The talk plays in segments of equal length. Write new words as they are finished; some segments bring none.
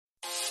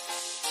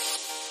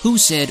who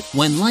said,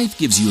 when life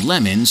gives you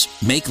lemons,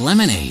 make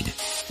lemonade.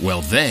 Well,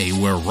 they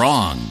were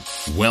wrong.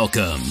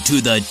 Welcome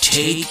to the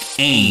Take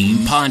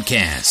Aim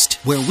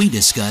podcast, where we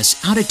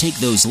discuss how to take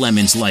those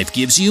lemons life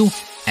gives you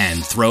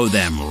and throw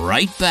them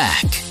right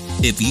back.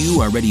 If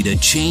you are ready to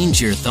change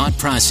your thought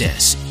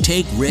process,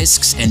 take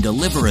risks, and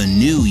deliver a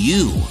new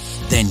you,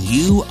 then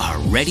you are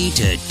ready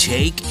to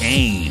take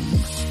aim.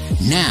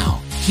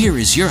 Now, here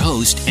is your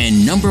host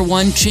and number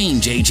one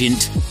change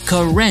agent,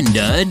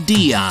 Corenda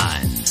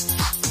Dion.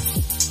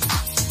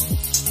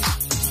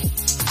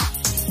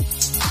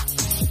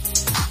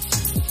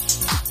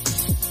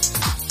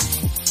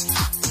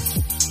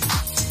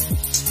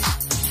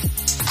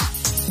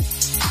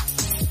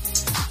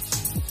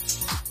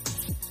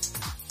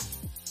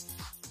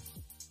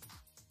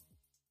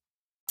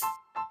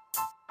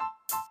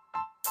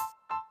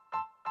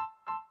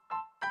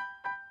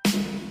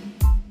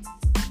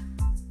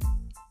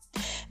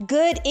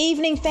 Good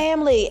evening,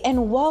 family,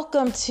 and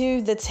welcome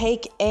to the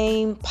Take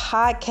Aim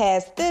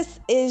podcast.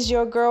 This is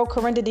your girl,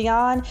 Corenda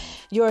Dion,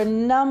 your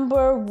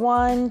number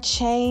one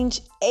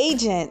change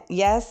agent.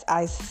 Yes,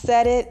 I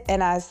said it,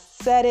 and I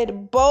said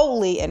it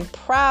boldly and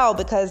proud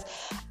because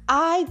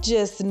I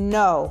just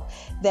know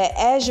that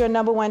as your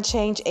number one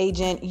change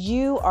agent,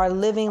 you are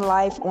living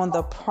life on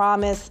the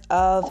promise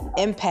of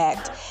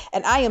impact.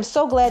 And I am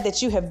so glad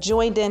that you have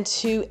joined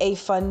into a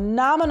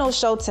phenomenal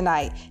show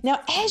tonight. Now,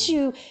 as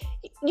you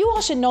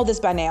all should know this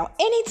by now.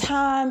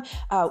 Anytime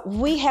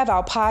we have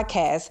our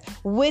podcast,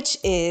 which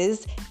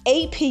is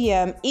 8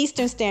 p.m.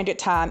 Eastern Standard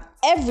Time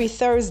every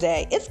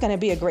Thursday, it's going to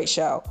be a great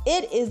show.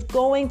 It is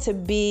going to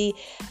be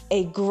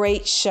a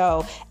great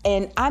show.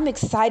 And I'm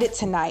excited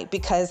tonight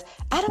because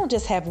I don't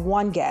just have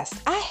one guest.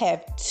 I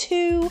have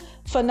two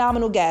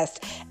phenomenal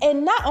guests.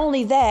 And not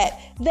only that,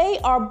 they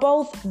are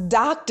both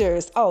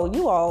doctors. Oh,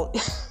 you all...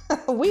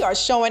 We are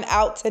showing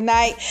out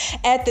tonight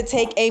at the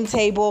Take Aim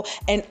table,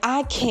 and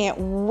I can't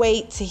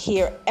wait to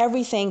hear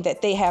everything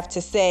that they have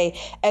to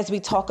say as we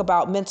talk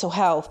about mental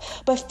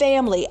health. But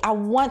family, I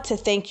want to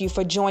thank you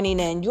for joining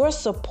in. Your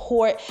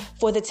support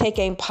for the Take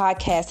Aim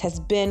podcast has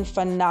been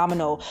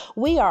phenomenal.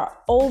 We are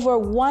over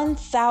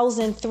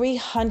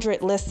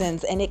 1,300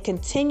 listens, and it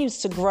continues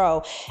to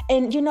grow.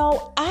 And you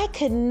know, I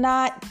could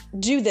not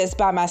do this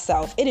by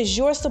myself. It is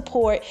your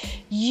support,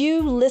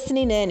 you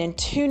listening in and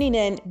tuning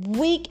in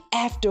week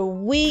after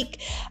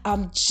week,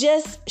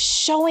 just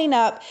showing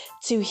up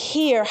to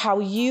hear how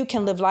you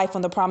can live life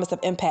on the promise of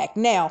impact.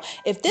 Now,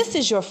 if this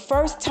is your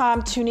first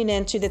time tuning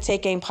in to the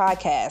Take Aim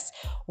podcast,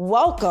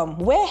 welcome.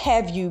 Where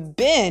have you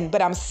been?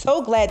 But I'm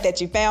so glad that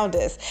you found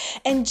us.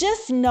 And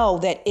just know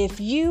that if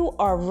you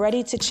are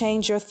ready to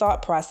change your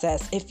thought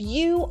process, if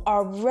you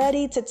are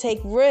ready to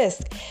take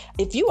risk,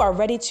 if you are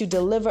ready to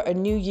deliver a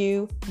new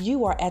you,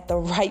 you are at the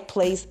right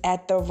place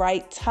at the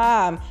right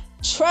time.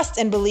 Trust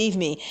and believe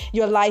me,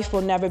 your life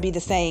will never be the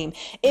same.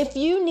 If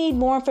you need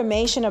more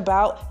information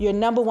about your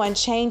number one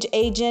change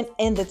agent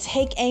in the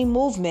Take Aim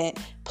movement,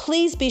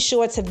 please be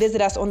sure to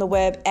visit us on the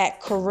web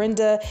at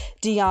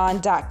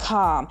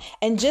corendadion.com.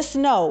 And just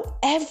know,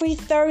 every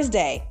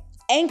Thursday,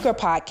 Anchor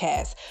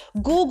Podcast,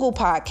 Google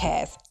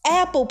Podcast,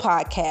 Apple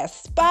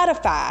Podcast,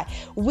 Spotify,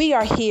 we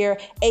are here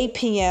 8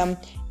 p.m.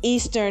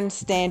 Eastern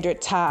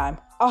Standard Time.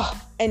 Oh,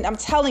 and I'm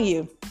telling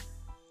you,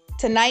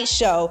 tonight's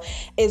show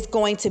is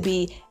going to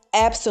be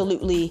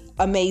absolutely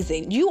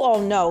amazing. You all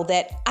know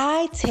that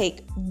I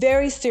take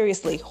very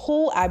seriously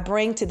who I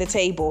bring to the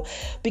table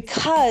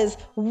because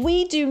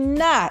we do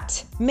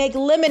not make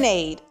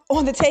lemonade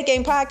on the Take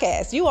Aim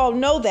podcast. You all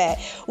know that.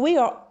 We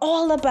are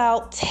all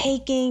about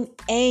taking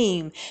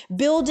aim,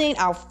 building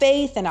our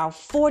faith and our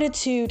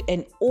fortitude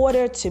in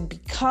order to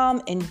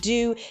become and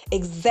do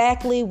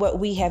exactly what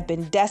we have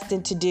been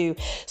destined to do.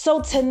 So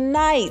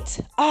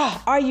tonight,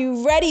 are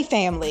you ready,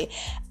 family?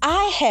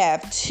 I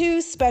have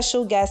two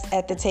special guests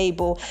at the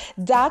table,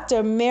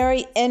 Dr.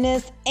 Mary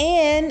Ennis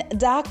and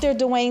Dr.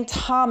 Dwayne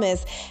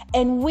Thomas,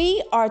 and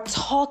we are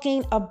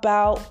talking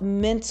about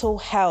mental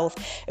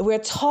health. We're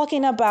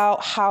talking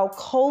about how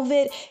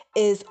COVID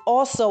is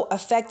also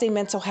affecting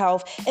mental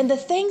health and the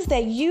things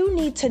that you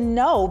need to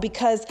know,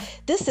 because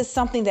this is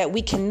something that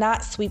we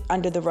cannot sweep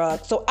under the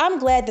rug. So I'm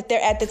glad that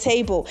they're at the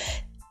table.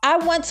 I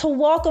want to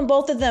welcome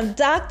both of them,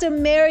 Dr.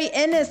 Mary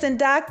Ennis and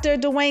Dr.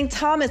 Dwayne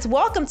Thomas.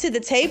 Welcome to the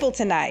table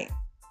tonight.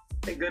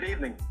 Hey, good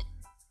evening.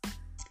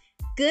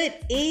 Good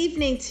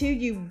evening to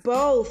you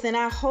both, and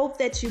I hope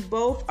that you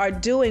both are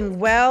doing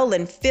well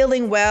and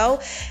feeling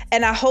well,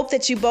 and I hope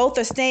that you both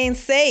are staying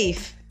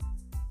safe.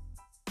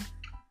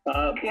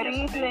 Good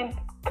evening,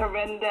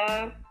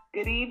 Corenda.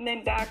 Good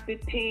evening, Dr.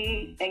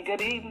 T, and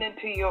good evening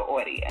to your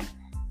audience.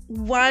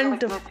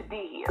 Wonderful. Really good to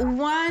be here.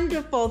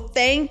 Wonderful.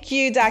 Thank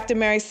you, Dr.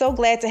 Mary. So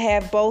glad to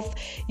have both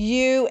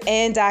you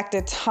and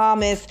Dr.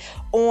 Thomas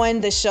on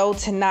the show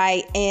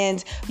tonight.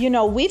 And, you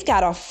know, we've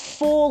got a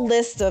full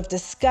list of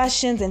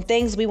discussions and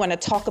things we want to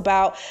talk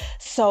about.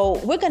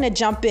 So we're going to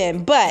jump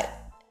in. But,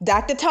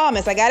 Dr.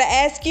 Thomas, I got to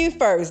ask you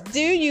first.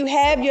 Do you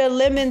have your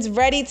lemons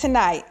ready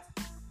tonight?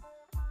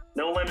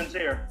 No lemons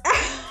here.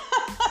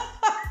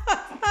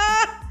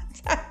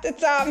 Dr.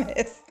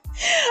 Thomas.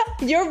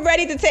 You're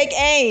ready to take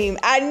aim.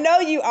 I know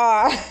you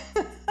are.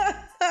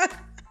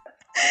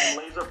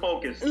 Laser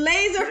focused.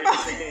 Laser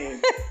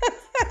focused.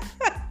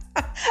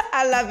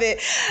 I love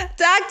it.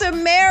 Dr.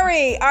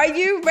 Mary, are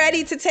you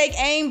ready to take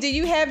aim? Do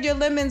you have your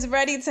lemons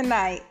ready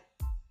tonight?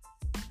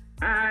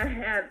 I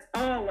have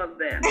all of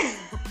them.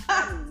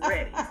 I'm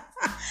ready.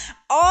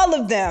 All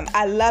of them.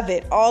 I love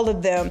it. All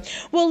of them.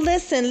 Well,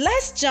 listen,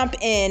 let's jump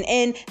in.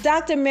 And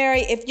Dr.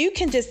 Mary, if you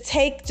can just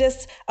take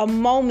just a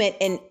moment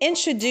and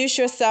introduce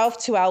yourself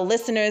to our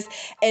listeners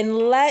and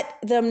let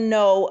them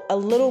know a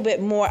little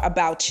bit more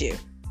about you.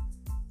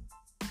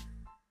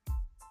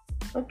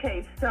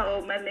 Okay,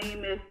 so my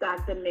name is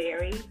Dr.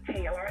 Mary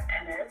Taylor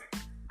Ennis.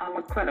 I'm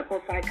a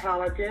clinical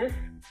psychologist.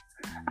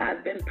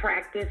 I've been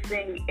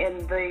practicing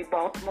in the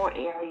Baltimore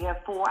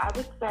area for, I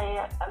would say,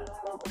 a little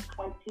over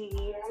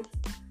 20 years,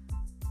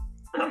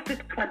 close to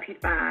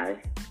 25.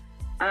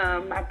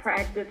 My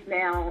practice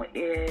now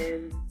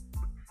is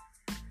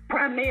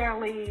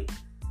primarily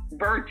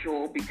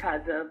virtual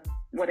because of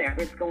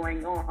whatever's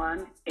going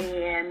on,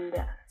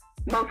 and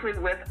mostly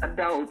with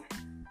adults,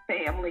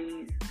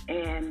 families,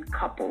 and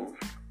couples.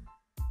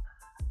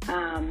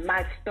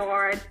 My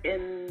start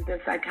in the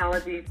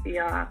psychology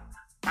field,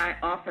 I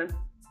often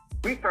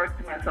refer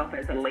to myself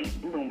as a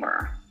late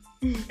bloomer,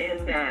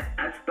 in that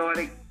I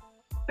started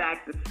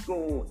back to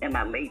school in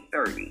my late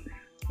 30s.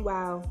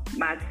 Wow.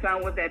 My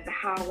son was at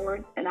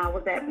Howard and I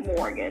was at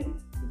Morgan.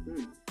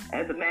 Mm-hmm.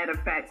 As a matter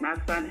of fact, my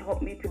son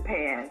helped me to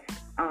pass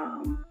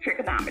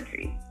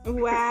trigonometry.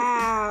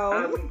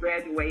 Wow. We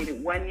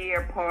graduated 1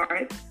 year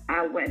apart.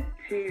 I went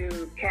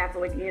to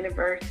Catholic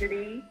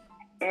University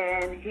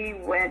and he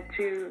went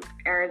to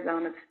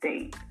Arizona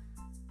State.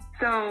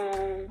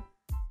 So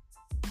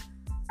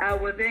I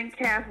was in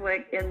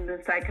Catholic in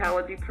the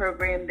psychology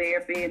program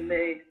there, being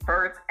the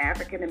first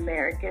African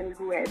American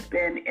who had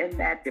been in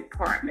that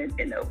department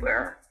in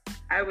over,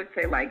 I would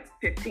say, like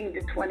 15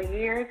 to 20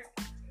 years.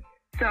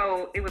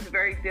 So it was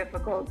very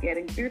difficult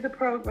getting through the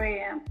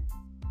program,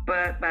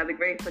 but by the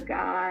grace of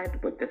God,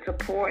 with the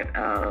support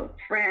of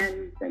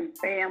friends and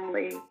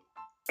family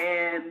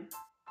and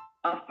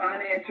a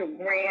financial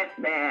grant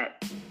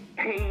that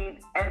paid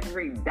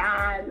every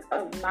dime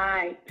of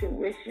my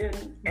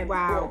tuition and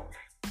books,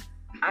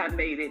 I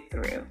made it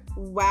through.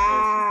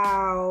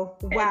 Wow.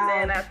 And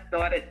then I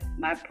started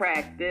my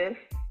practice.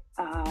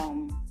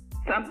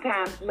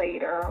 Sometimes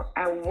later,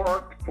 I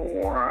worked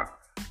for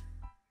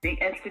the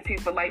Institute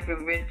for Life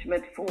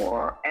Enrichment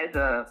as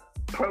a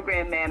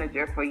program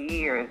manager for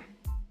years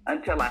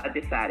until I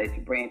decided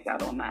to branch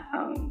out on my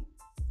own.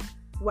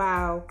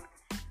 Wow.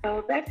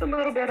 So that's a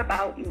little bit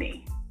about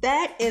me.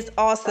 That is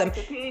awesome.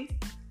 Dr. T?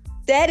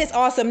 That is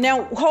awesome.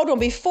 Now, hold on.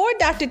 Before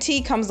Dr.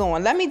 T comes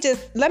on, let me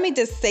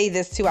just say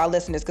this to our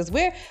listeners, because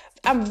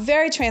I'm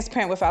very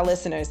transparent with our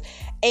listeners,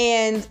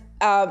 and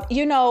I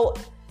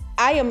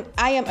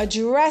am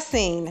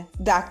addressing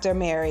Dr.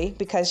 Mary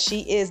because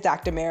she is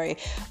Dr. Mary,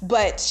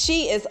 but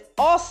she is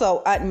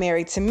also Aunt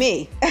Mary to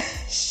me.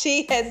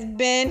 She has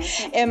been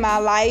in my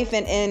life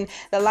and in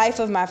the life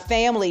of my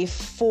family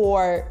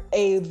for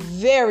a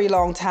very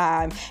long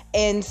time.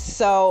 And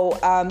so,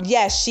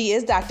 yes, she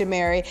is Dr.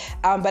 Mary,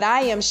 but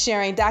I am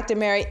sharing Dr.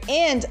 Mary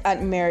and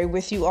Aunt Mary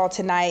with you all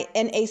tonight.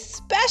 And a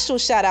special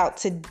shout out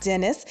to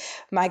Dennis,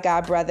 my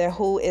god brother,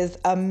 who is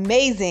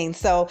amazing.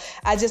 So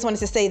I just wanted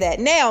to say that.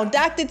 Now,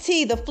 Dr.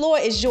 T, the floor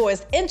is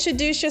yours.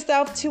 Introduce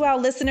yourself to our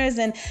listeners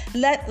and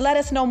let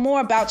us know more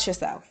about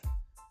yourself.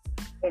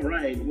 All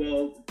right.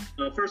 Well,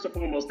 first and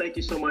foremost, thank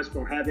you so much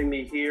for having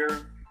me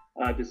here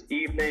this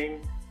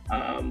evening.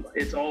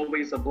 It's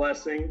always a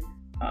blessing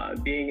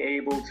being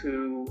able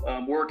to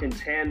work in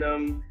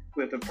tandem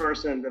with a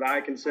person that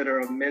I consider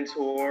a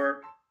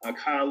mentor, a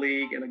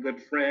colleague, and a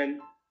good friend,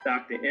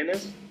 Dr.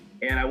 Ennis.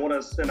 And I want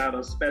to send out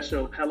a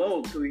special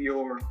hello to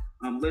your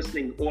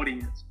listening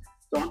audience.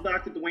 So I'm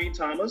Dr. Dwayne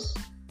Thomas.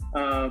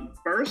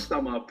 First,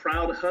 I'm a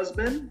proud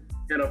husband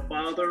and a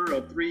father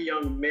of 3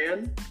 young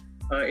men,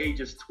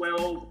 ages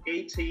 12,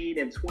 18,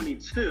 and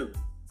 22,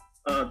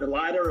 the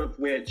latter of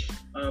which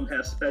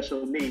has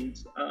special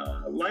needs.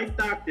 Like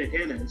Dr.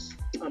 Ennis,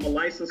 I'm a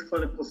licensed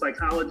clinical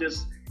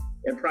psychologist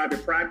in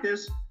private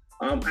practice.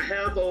 I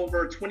have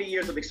over 20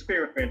 years of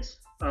experience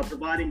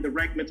providing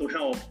direct mental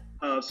health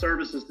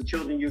services to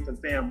children, youth, and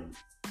families.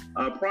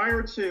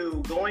 Prior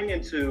to going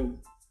into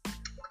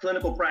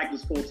clinical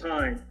practice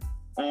full-time,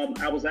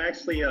 I was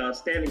actually a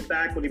standing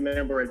faculty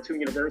member at 2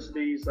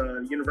 universities,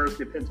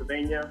 University of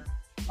Pennsylvania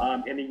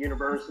and the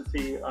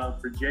University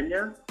of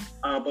Virginia.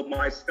 But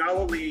my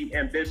scholarly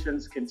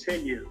ambitions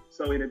continue.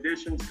 So in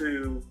addition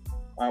to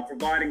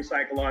providing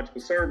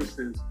psychological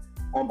services,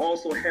 I'm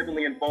also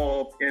heavily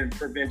involved in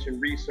prevention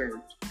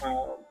research.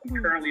 I'm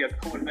currently a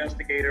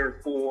co-investigator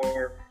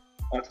for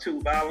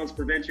 2 violence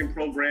prevention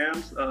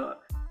programs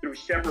through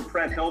Shepherd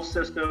Pratt Health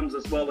Systems,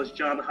 as well as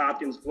Johns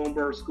Hopkins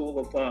Bloomberg School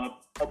of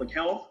Public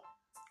Health.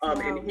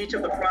 And each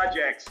of the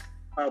projects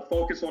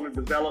focus on the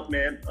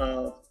development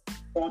of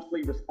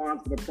thoughtfully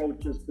responsive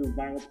approaches to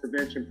violence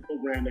prevention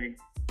programming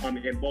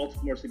in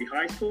Baltimore City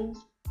high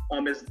schools,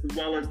 as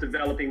well as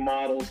developing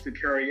models to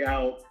carry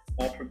out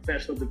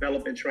professional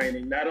development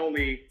training, not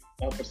only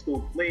for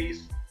school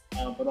police,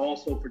 but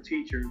also for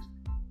teachers,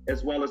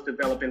 as well as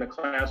developing a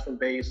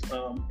classroom-based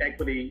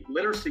equity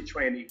literacy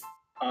training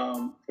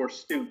for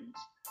students.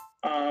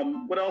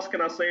 What else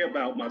can I say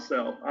about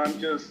myself? I'm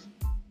just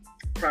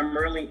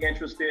primarily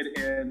interested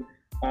in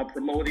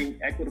promoting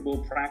equitable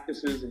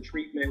practices and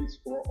treatments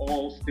for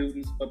all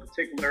students, but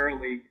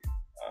particularly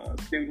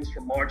students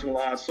from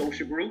marginalized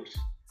social groups,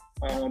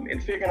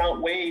 and figuring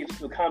out ways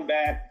to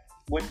combat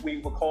what we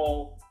would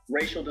call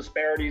racial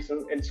disparities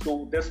in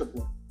school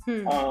discipline.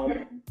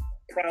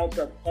 Proud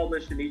to have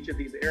published in each of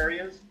these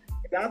areas.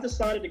 And I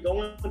decided to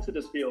go into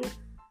this field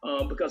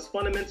because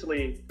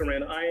fundamentally,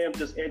 Corinne, I am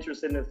just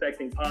interested in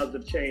affecting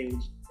positive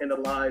change in the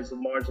lives of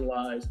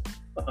marginalized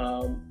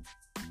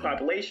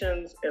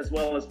populations, as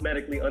well as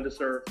medically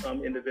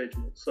underserved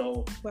individuals.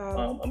 So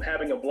wow. I'm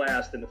having a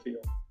blast in the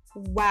field.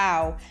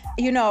 Wow.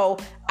 You know,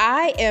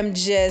 I am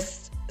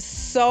just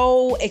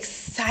so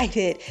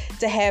excited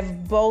to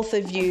have both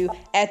of you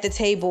at the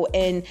table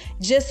and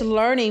just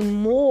learning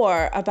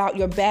more about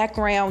your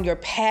background, your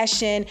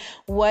passion,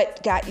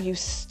 what got you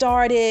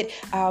started,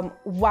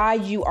 why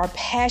you are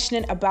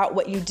passionate about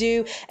what you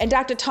do. And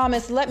Dr.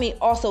 Thomas, let me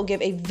also give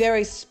a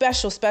very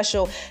special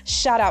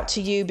shout out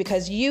to you,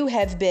 because you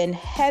have been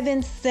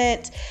heaven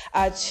sent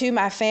to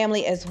my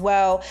family as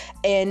well,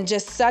 and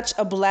just such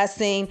a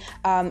blessing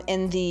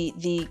in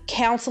the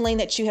counseling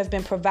that you have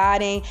been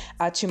providing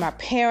to my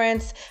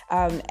parents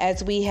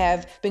as we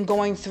have been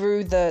going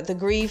through the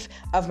grief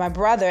of my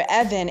brother,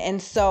 Evan.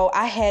 And so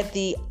I had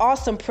the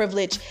awesome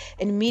privilege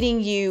in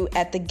meeting you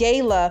at the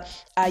gala,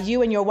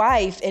 you and your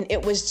wife, and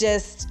it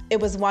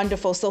was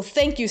wonderful. So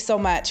thank you so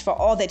much for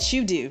all that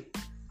you do.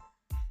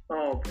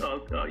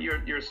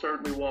 You're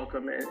certainly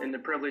welcome, and the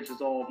privilege is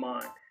all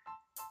mine.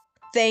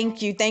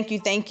 Thank you.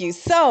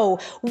 So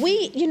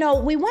we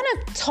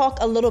want to talk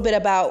a little bit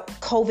about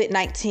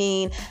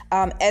COVID-19.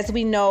 As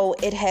we know,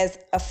 it has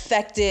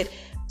affected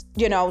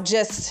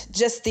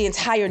just the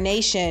entire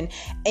nation.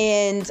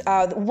 And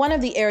one of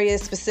the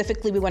areas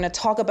specifically we want to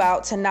talk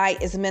about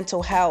tonight is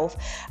mental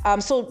health.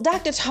 So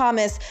Dr.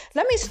 Thomas,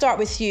 let me start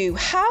with you.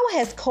 How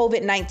has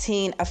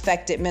COVID-19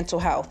 affected mental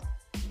health?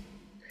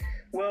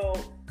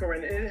 Well,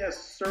 Corinne, it has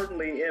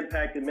certainly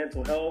impacted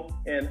mental health,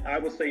 and I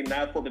would say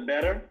not for the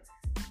better.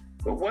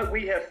 But what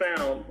we have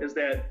found is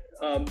that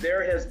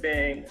there has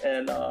been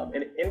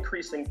an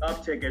increasing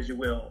uptick, as you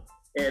will,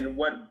 in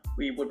what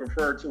we would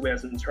refer to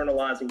as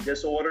internalizing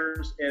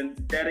disorders. And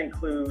that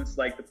includes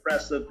like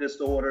depressive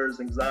disorders,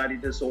 anxiety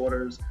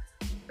disorders,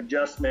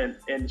 adjustment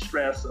and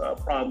stress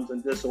problems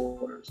and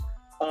disorders.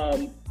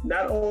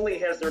 Not only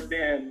has there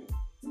been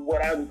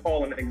what I would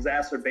call an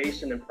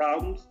exacerbation in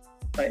problems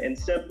and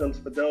symptoms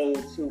for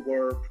those who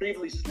were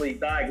previously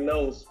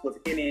diagnosed with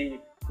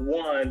any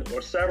one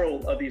or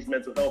several of these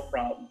mental health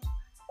problems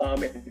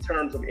in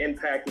terms of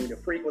impacting the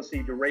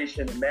frequency,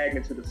 duration, and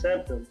magnitude of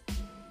symptoms.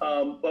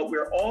 But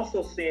we're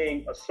also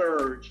seeing a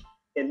surge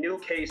in new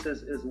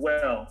cases as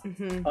well.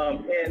 Mm-hmm.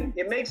 And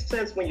it makes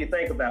sense when you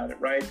think about it,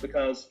 right?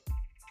 Because,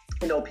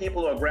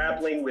 people are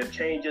grappling with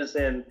changes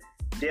in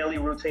daily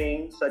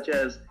routines, such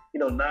as,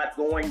 not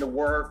going to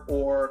work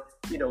or,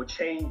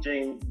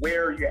 changing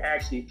where you're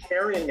actually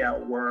carrying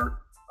out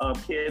work.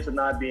 Kids are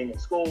not being in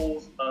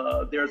schools.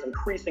 There's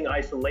increasing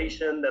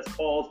isolation that's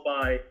caused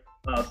by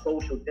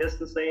social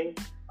distancing.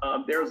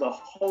 There's a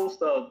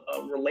host of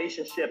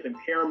relationship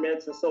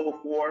impairments and so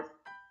forth.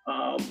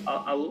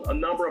 A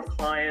number of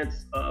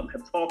clients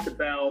have talked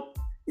about,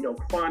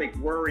 chronic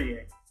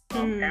worrying,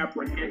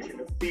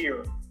 apprehension of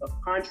fear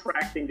of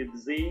contracting the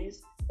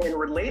disease. And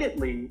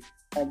relatedly,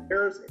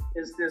 there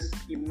is this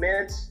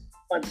immense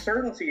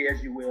uncertainty,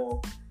 as you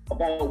will,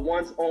 about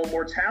one's own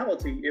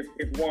mortality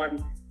if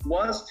one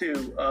was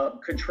to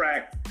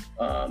contract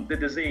the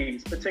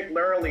disease,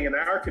 particularly in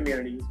our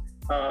communities,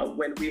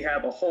 when we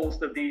have a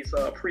host of these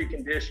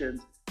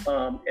preconditions,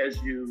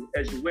 as you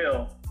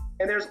will.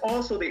 And there's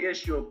also the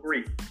issue of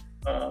grief,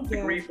 the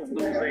grief of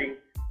losing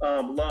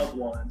loved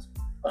ones.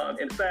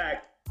 In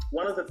fact,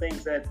 one of the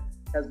things that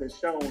has been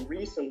shown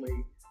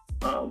recently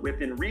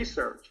within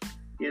research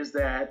is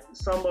that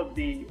some of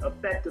the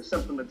affective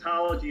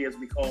symptomatology, as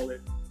we call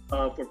it,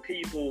 for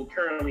people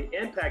currently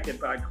impacted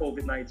by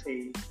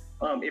COVID-19,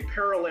 it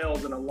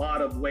parallels in a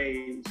lot of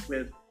ways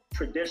with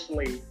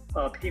traditionally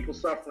people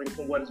suffering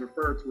from what is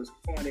referred to as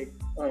chronic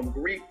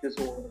grief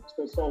disorders.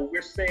 So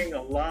we're seeing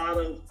a lot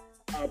of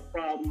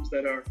problems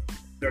that are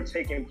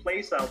taking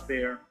place out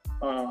there,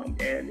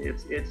 and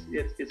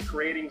it's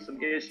creating some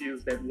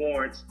issues that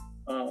warrant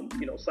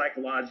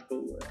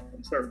psychological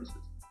services.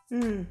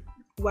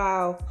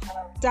 Wow.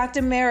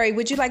 Dr. Mary,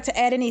 would you like to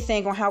add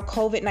anything on how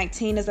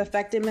COVID-19 has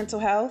affected mental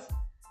health?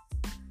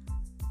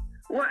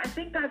 Well, I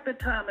think Dr.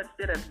 Thomas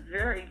did a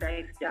very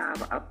nice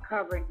job of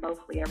covering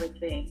mostly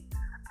everything.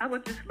 I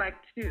would just like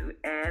to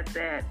add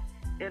that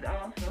it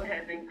also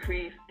has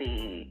increased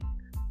the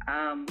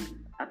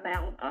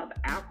amount of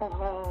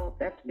alcohol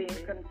that's being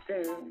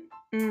consumed.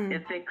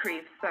 It's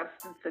increased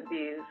substance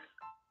abuse.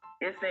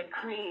 it's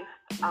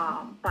increased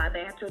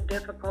financial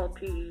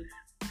difficulties.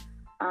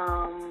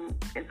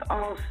 It's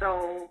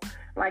also,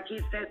 like he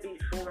said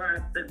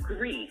before, the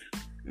grief.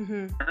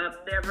 I've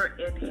never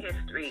in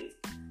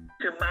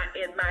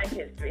my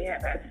history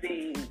have I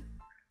seen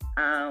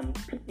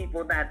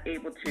people not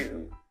able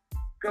to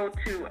go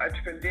to a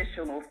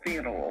traditional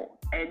funeral.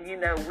 And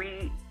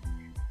we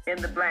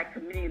in the Black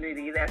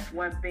community, that's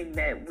one thing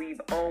that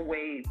we've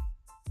always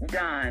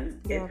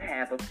done is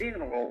have a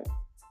funeral.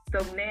 So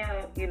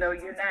now, you're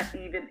not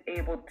even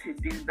able to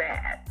do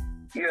that.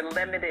 You're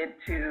limited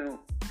to,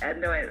 I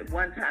know at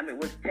one time it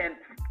was 10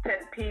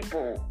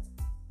 people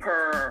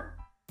per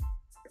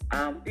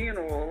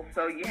funeral,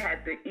 so you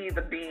had to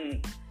either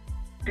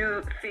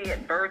see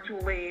it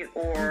virtually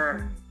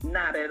or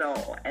not at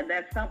all. And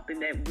that's something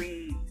that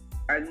we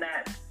are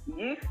not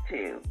used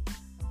to.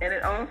 And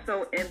it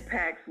also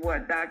impacts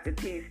what Dr.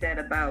 T said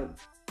about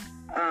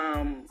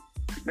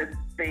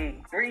the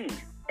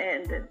grief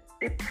and the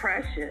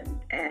depression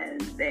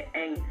and the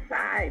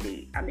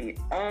anxiety. I mean,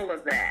 all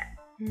of that.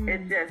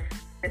 It's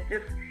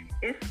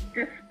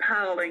just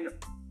piling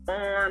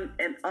on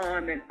and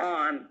on and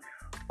on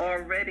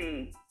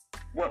already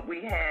what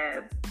we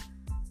have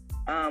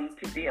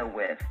to deal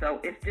with.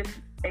 So it's just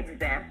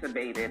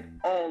exacerbated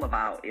all of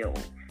our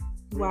ills.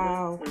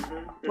 Wow.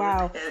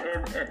 Wow.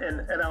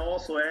 And I'll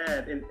also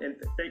add, and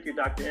thank you,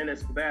 Dr.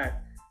 Ennis, for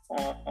that.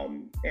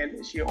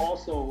 And she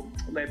also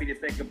led me to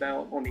think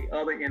about on the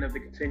other end of the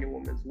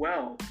continuum as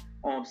well,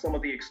 some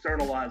of the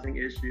externalizing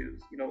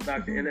issues.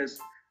 Dr. Ennis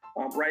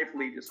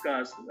rightfully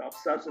discussed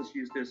substance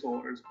use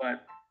disorders,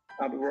 but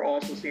we're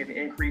also seeing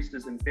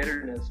increases in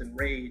bitterness and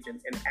rage and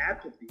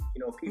apathy.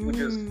 People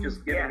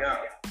just giving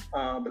up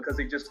because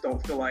they just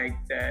don't feel like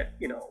that,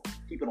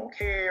 people don't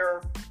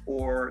care,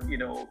 or,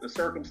 the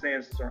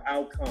circumstances or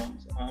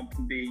outcomes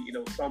can be,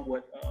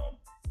 somewhat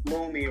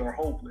gloomy or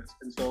hopeless.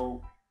 And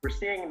so we're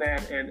seeing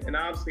that. And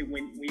obviously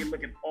when you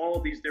look at all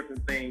of these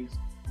different things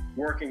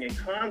working in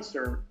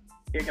concert,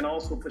 it can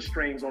also put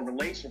strains on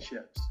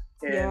relationships.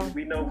 And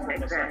we know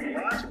from a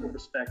psychological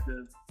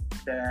perspective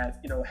that,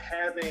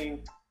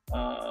 having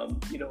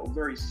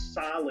very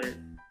solid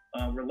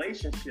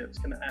relationships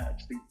can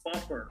actually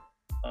buffer,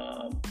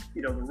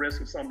 the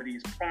risk of some of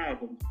these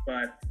problems.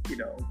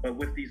 But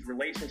with these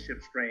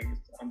relationship strains,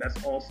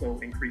 that's also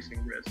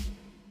increasing risk.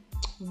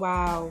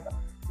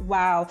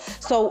 Wow.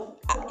 So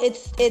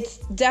it's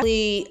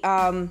definitely,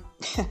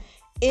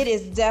 it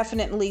is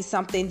definitely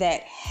something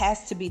that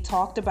has to be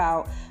talked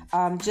about.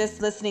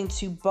 Just listening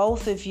to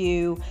both of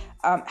you,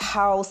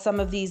 how some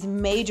of these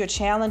major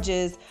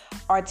challenges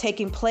are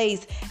taking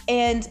place.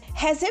 And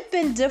has it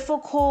been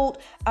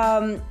difficult,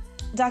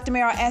 Dr.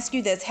 Mayer, I'll ask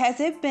you this, has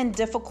it been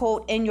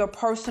difficult in your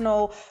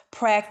personal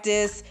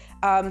practice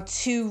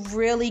to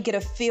really get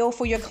a feel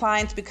for your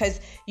clients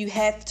because you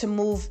have to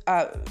move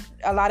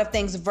a lot of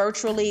things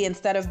virtually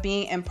instead of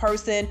being in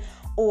person?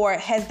 Or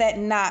has that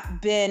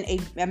not been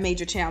a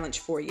major challenge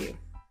for you?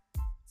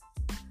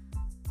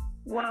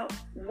 Well,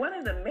 one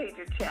of the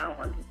major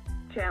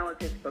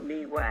challenges for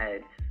me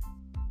was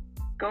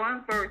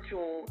going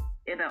virtual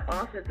in an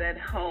office at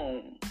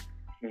home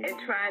and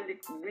trying to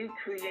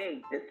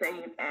recreate the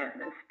same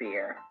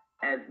atmosphere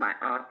as my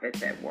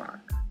office at work.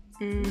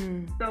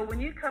 So when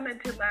you come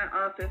into my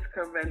office,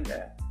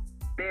 Corinda,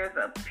 there's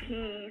a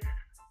peace,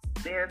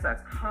 there's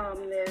a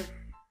calmness,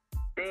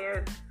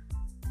 there's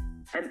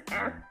an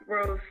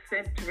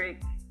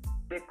Afrocentric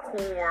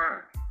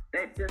decor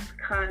that just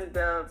kind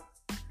of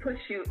puts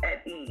you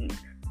at ease.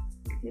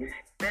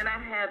 Then I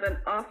have an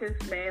office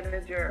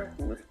manager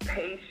who is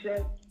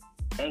patient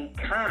and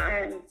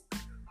kind,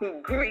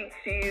 who greets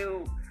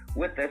you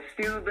with a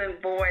soothing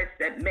voice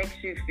that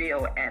makes you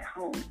feel at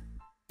home.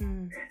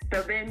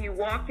 So then you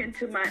walk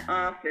into my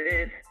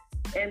office,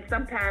 and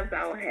sometimes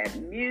I'll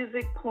have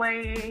music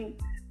playing,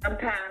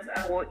 sometimes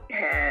I will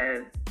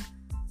have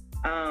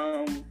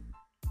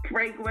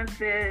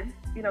fragrances,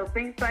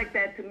 things like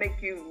that to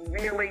make you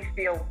really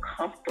feel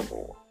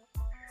comfortable.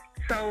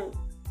 So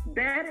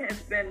that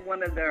has been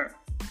one of the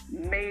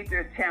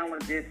major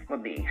challenges for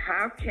me.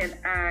 How can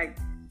I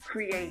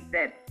create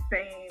that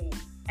same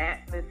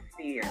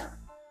atmosphere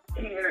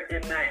here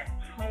in my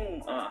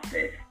home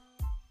office?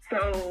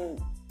 So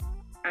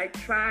I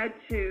try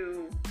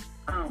to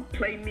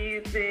play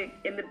music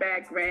in the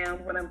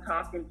background when I'm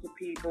talking to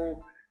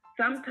people.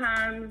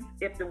 Sometimes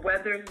if the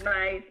weather's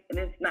nice and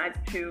it's not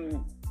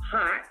too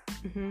hot,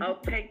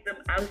 I'll take them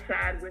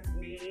outside with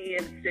me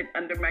and sit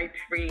under my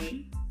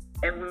tree,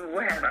 and we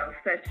will have our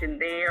session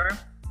there.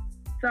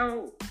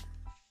 So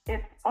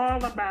it's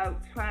all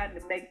about trying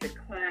to make the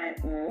client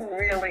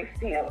really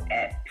feel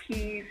at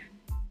peace,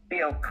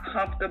 feel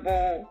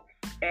comfortable,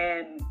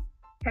 and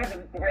have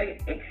a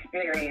great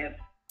experience,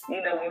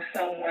 with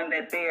someone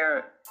that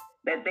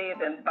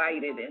they've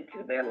invited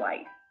into their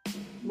life.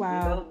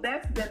 Wow. So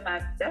that's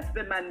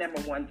been my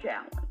number one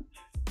challenge.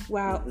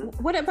 Wow.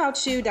 What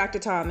about you, Dr.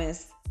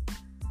 Thomas?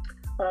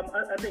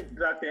 I think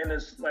Dr.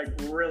 Ennis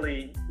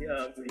really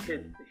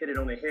hit it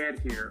on the head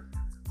here.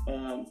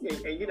 And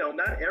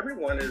not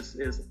everyone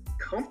is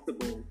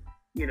comfortable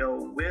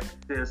with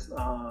this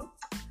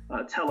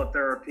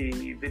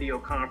teletherapy video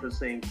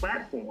conferencing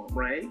platform,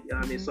 right?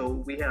 I mean, so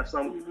we have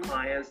some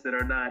clients that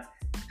are not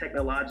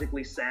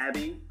technologically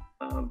savvy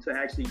to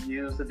actually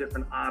use the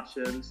different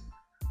options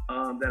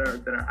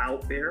that are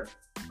out there.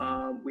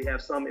 We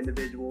have some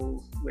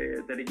individuals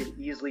that get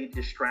easily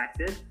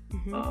distracted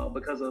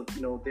because of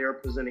their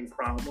presenting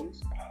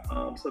problems.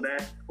 So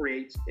that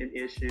creates an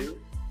issue.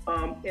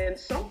 And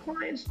some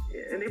clients,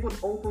 and they would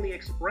openly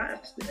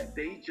express that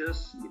they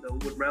just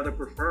would rather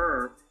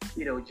prefer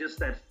just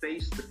that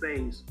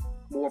face-to-face,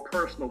 more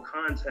personal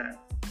contact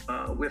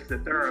with the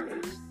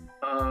therapist.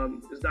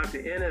 As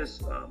Dr.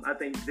 Ennis, I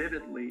think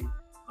vividly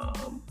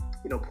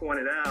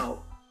pointed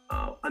out,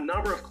 a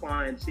number of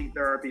clients see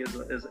therapy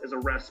as a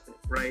respite,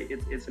 right?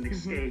 It's an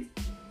escape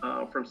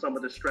from some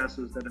of the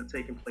stresses that are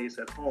taking place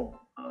at home.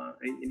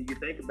 And you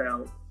think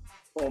about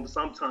home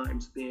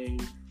sometimes being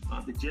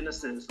the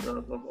genesis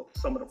of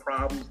some of the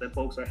problems that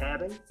folks are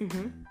having,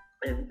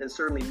 and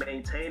certainly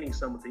maintaining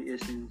some of the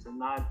issues and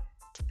not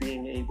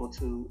being able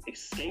to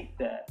escape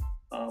that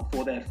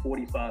for that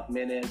 45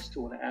 minutes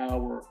to an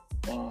hour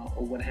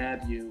or what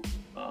have you,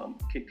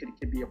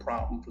 could be a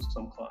problem for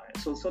some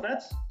clients. So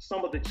that's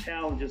some of the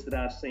challenges that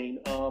I've seen.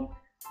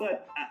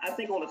 But I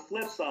think on the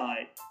flip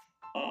side,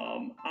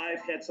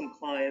 I've had some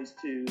clients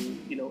to,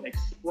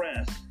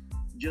 express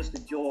just the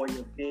joy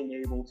of being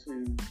able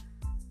to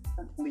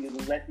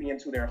let me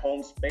into their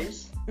home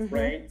space,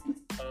 right?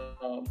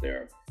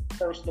 Their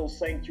personal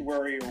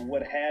sanctuary or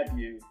what have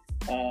you.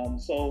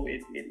 So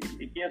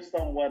it gives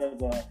somewhat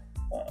of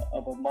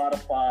a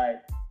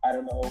modified, I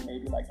don't know,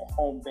 maybe like a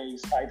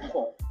home-based type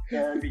of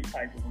therapy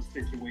type of a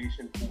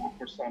situation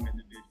for some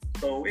individuals.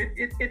 So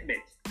it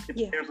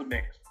mixed. There's a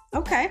mix.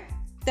 Okay.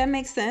 That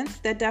makes sense.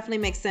 That definitely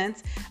makes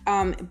sense.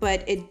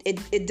 But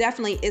it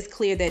definitely is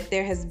clear that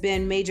there has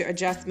been major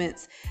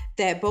adjustments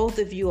that both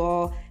of you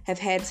all have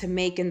had to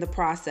make in the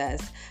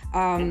process.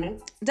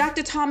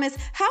 Dr. Thomas,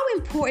 how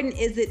important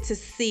is it to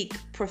seek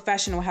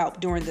professional help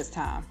during this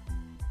time?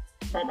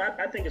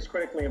 I think it's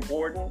critically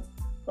important.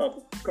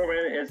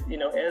 Corinne,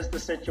 as the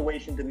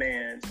situation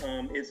demands,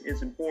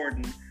 it's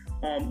important.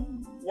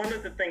 One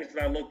of the things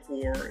that I look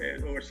for,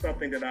 or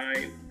something that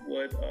I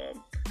would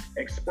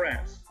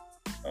express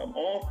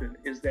often,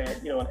 is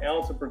that an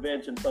ounce of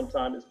prevention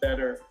sometimes is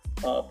better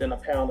than a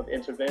pound of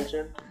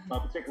intervention,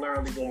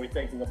 particularly when we're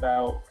thinking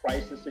about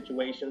crisis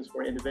situations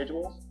for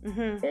individuals.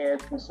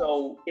 And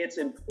so it's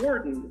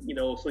important,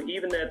 so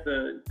even at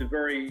the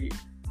very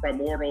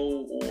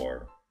primordial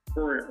or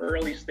very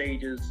early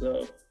stages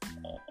of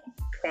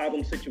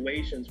problem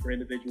situations for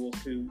individuals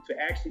to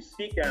actually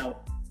seek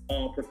out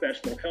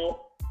professional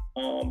help,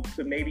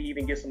 to maybe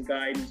even get some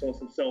guidance on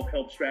some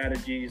self-help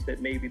strategies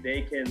that maybe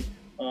they can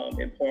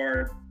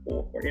impart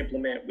or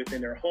implement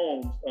within their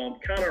homes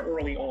kind of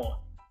early on.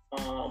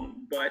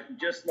 But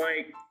just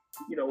like,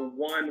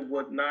 one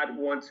would not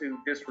want to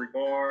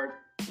disregard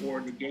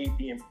or negate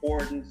the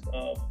importance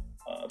of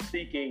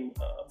seeking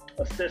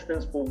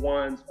assistance for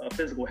one's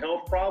physical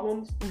health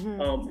problems,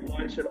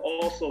 one should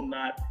also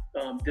not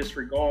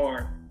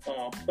disregard,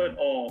 put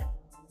off,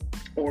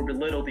 or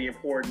belittle the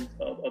importance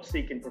of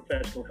seeking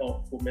professional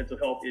help for mental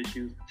health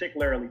issues,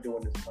 particularly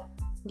during this time.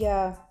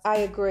 Yeah, I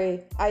agree.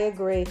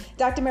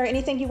 Dr. Mary,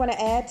 anything you want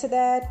to add to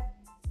that?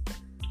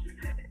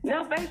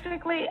 No,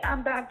 basically,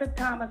 Dr.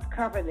 Thomas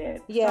covered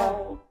it. Yeah.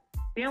 So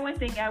the only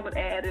thing I would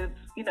add is,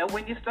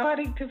 when you're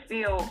starting to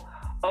feel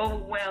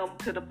overwhelmed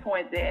to the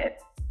point that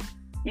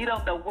you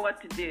don't know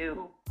what to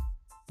do,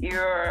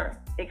 you're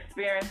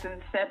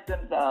experiencing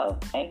symptoms of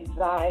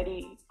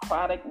anxiety,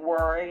 chronic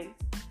worry,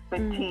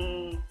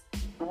 fatigue,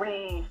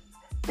 grief,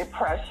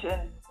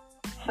 depression,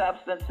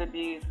 substance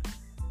abuse,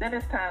 then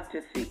it's time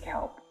to seek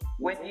help.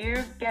 When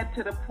you get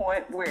to the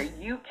point where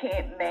you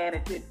can't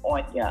manage it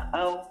on your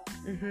own,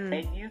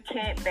 and you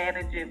can't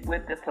manage it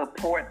with the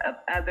support of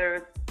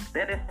others,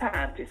 then it's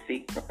time to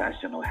seek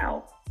professional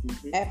help.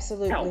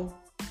 Absolutely.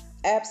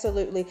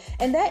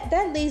 And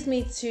that leads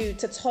me to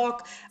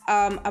talk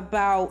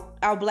about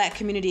our Black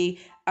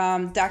community,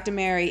 Dr.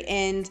 Mary.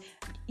 And,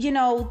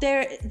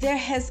 there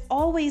has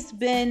always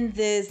been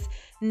this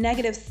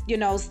negative,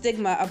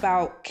 stigma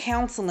about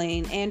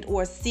counseling and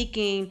or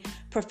seeking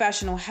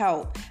professional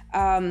help.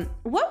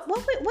 What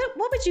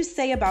would you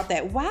say about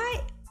that?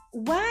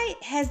 Why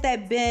has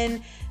that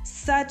been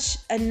such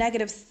a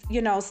negative,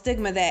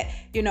 stigma that,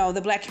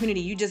 the Black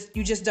community, you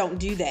just don't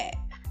do that?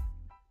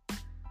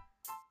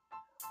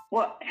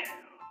 Well,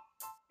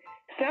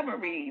 several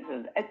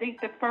reasons. I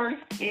think the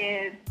first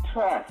is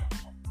trust.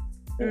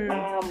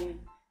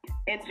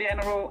 In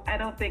general, I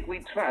don't think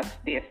we trust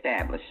the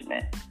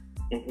establishment.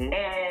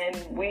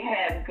 And we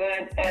have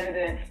good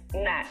evidence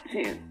not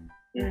to.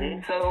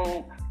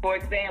 So, for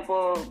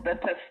example, the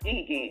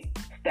Tuskegee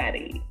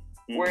study,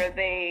 where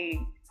they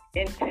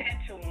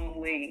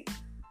intentionally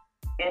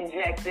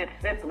injected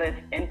syphilis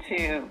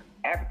into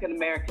African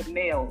American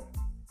males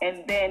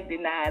and then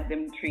denied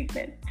them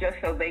treatment just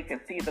so they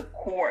could see the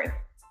course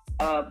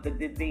of the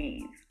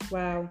disease.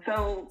 Wow.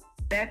 So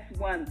that's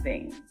one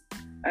thing.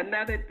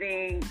 Another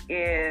thing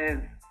is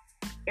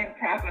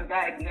improper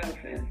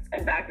diagnosis.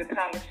 And Dr.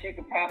 Thomas, she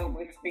could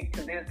probably speak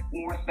to this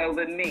more so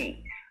than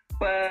me.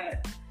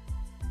 But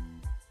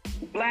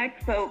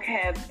Black folk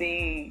have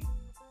the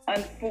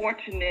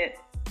unfortunate,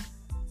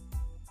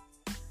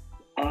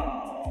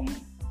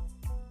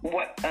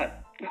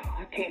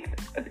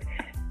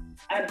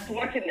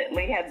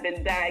 unfortunately have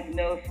been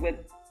diagnosed with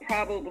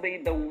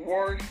probably the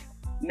worst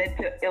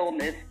mental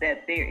illness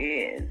that there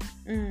is.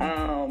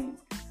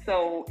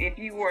 So if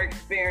you were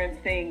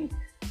experiencing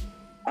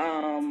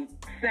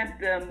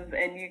symptoms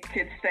and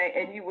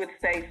you would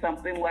say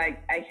something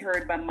like, I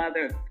heard my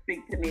mother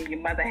speak to me, your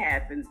mother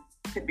happens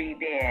to be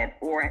dead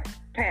or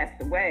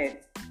passed away,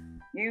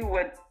 you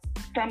would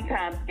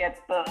sometimes get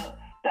the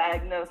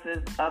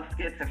diagnosis of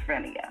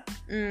schizophrenia.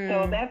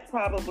 So that's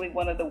probably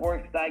one of the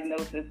worst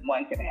diagnoses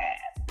one could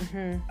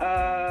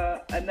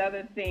have.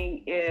 Another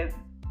thing is,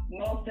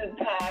 most of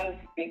the times,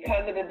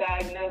 because of the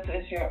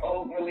diagnosis, you're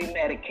overly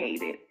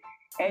medicated.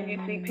 And you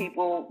see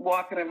people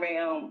walking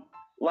around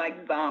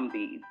like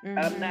zombies,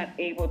 not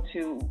able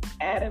to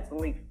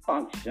adequately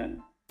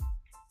function.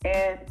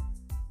 And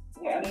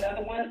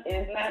another one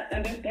is not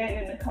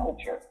understanding the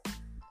culture.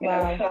 You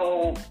know,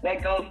 so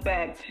that goes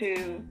back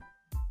to,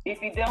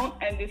 if you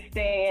don't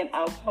understand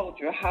our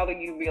culture, how do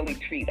you really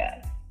treat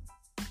us?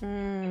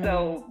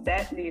 So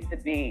that needs to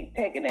be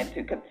taken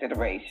into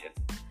consideration.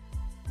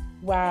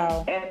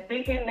 Wow. And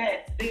thinking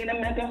that being a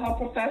mental health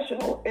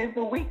professional is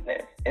a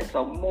weakness. It's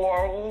a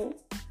moral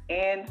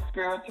and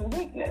spiritual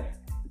weakness,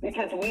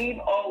 because we've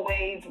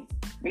always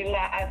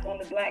relied on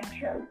the Black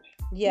church.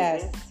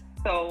 Yes.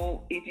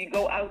 So if you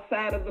go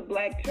outside of the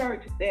Black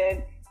church,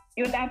 then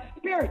you're not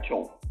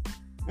spiritual.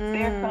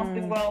 There's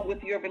something wrong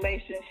with your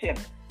relationship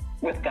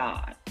with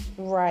God.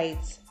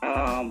 Right.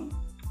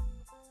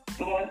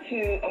 Going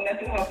to a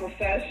mental health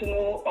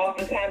professional,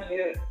 oftentimes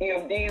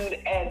you're viewed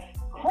as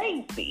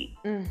crazy.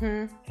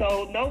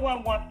 So no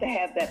one wants to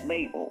have that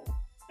label.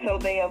 So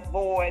they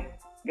avoid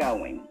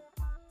going.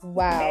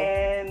 Wow.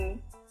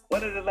 And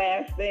one of the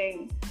last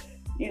things,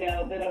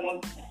 that I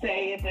want to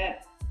say is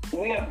that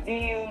we are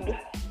viewed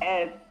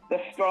as the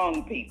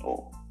strong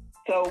people.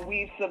 So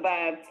we've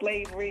survived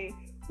slavery.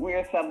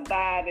 We're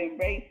surviving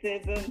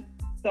racism.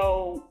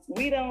 So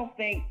we don't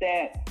think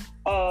that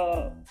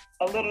a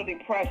little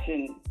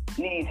depression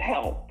needs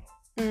help.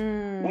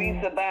 We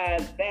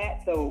survived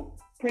that, so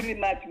pretty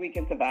much we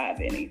can survive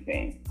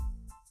anything.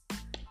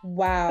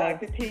 Wow.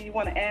 Dr. T, you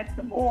want to add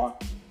some more?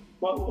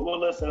 Well,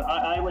 listen,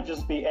 I would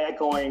just be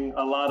echoing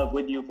a lot of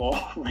what you've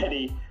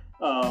already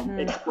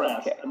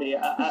expressed. Okay. I mean,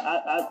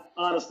 I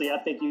honestly, I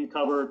think you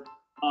covered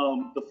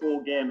the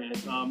full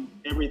gamut.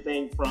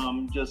 Everything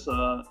from just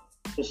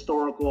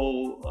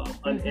historical,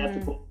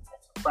 unethical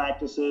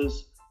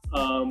practices,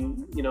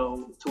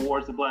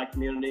 towards the Black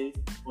community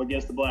or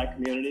against the Black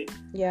community.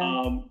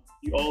 Yeah.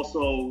 You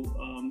also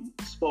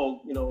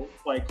spoke,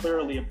 quite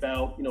clearly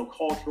about,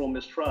 cultural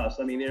mistrust.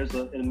 I mean, there's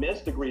an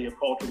immense degree of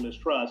cultural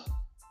mistrust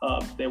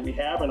that we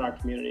have in our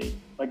community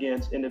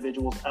against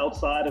individuals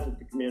outside of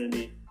the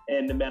community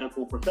and the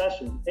medical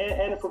profession,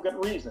 and for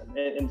good reason.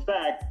 In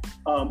fact,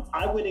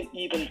 I wouldn't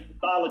even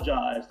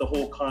pathologize the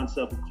whole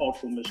concept of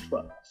cultural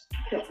mistrust,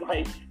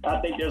 right? I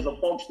think there's a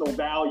functional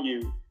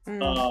value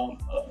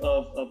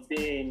of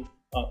being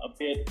a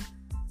bit,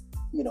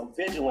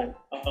 vigilant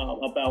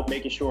about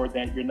making sure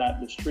that you're not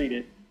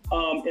mistreated.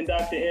 And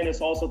Dr.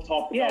 Ennis also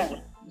talked about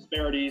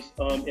disparities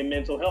in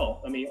mental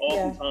health. I mean,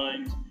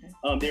 oftentimes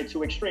there are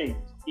two extremes.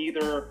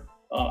 Either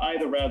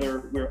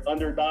we're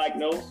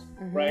underdiagnosed,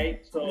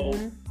 right? So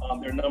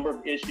there are a number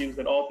of issues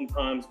that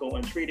oftentimes go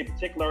untreated,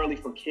 particularly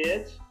for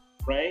kids,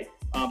 right?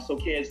 So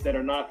kids that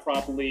are not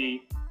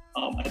properly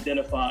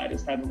identified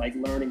as having like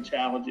learning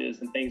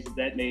challenges and things of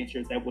that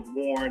nature that would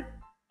warrant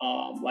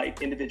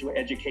like individual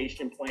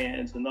education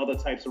plans and other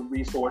types of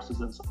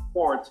resources and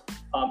supports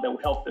that will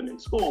help them in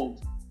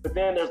schools. But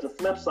then there's the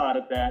flip side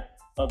of that,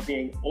 of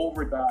being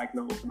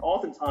overdiagnosed, and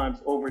oftentimes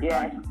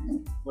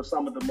overdiagnosed with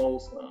some of the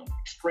most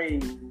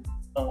extreme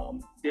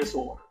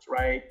disorders,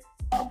 right?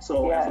 As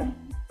a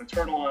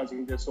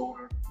internalizing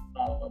disorder,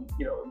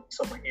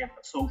 something like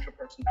antisocial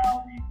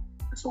personality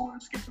disorder,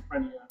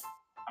 schizophrenia,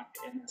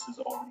 and this is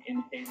already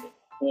indicated,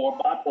 or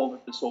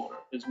bipolar disorder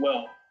as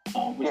well,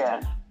 which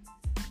is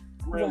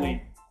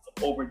really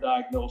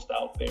overdiagnosed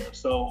out there.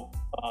 So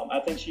I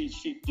think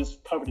she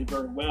just covered it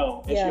very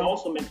well. And she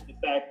also mentioned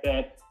the fact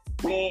that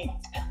we,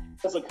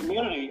 as a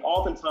community,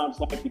 oftentimes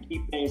like to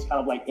keep things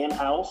kind of like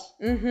in-house,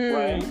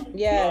 right?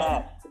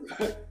 Yes.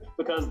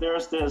 Because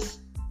there's this,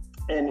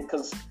 and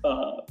because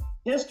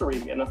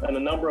history and a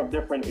number of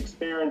different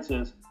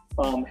experiences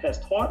has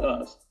taught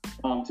us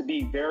to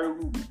be very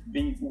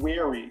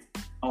wary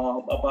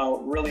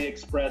about really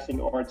expressing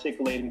or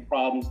articulating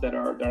problems that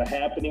are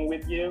happening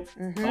with you.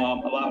 A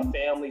lot of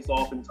families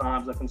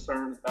oftentimes are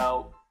concerned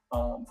about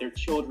their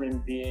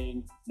children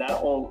being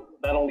not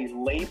only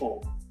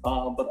labeled,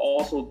 but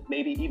also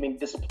maybe even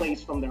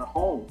displaced from their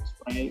homes,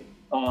 right?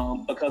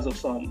 Because of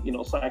some,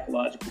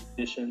 psychological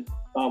condition.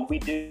 We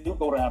do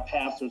go to our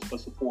pastors for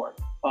support.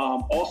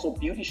 Also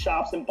beauty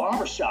shops and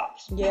barber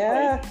shops.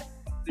 Yeah. Right?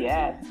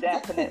 Yes,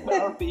 definitely.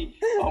 Therapy,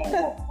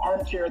 or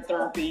armchair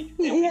therapy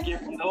that we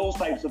get from those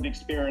types of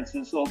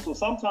experiences. So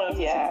sometimes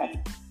it's a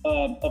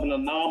bit of an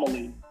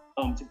anomaly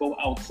to go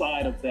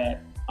outside of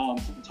that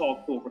to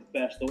talk to a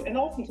professional, and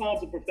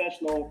oftentimes a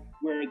professional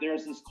where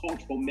there's this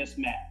cultural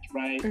mismatch,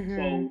 right?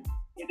 So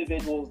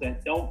individuals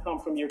that don't come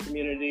from your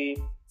community,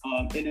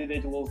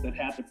 individuals that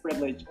have the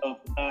privilege of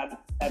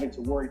not having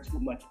to worry too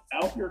much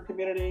about your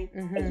community,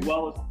 as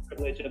well as the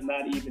privilege of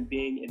not even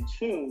being in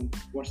tune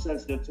or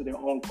sensitive to their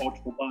own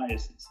cultural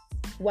biases.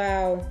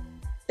 Wow.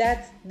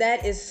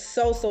 That is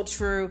so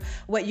true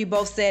what you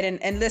both said.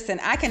 And listen,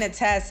 I can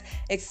attest,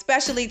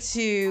 especially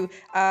to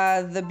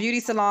the beauty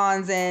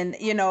salons. And,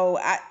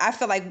 I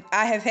feel like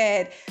I have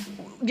had,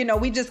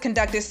 we just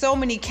conducted so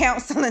many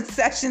counseling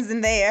sessions in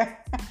there.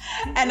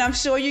 And I'm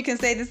sure you can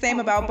say the same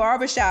about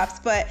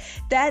barbershops. But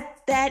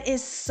that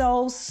is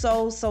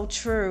so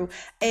true.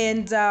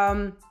 And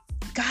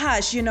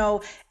gosh,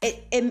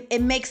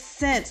 it makes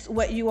sense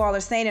what you all are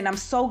saying. And I'm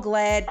so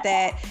glad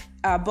that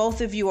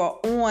both of you are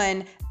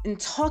on and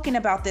talking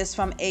about this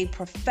from a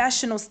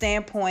professional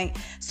standpoint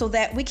so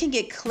that we can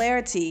get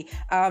clarity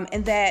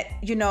and that,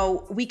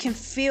 we can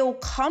feel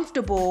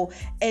comfortable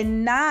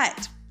and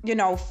not,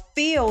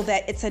 feel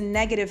that it's a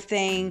negative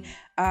thing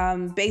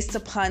based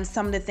upon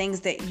some of the things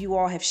that you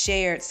all have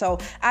shared. So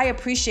I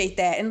appreciate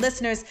that. And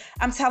listeners,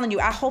 I'm telling you,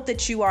 I hope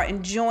that you are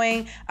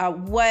enjoying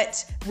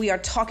what we are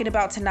talking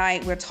about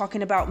tonight. We're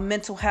talking about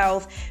mental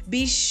health.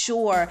 Be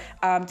sure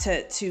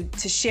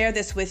to share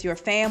this with your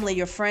family,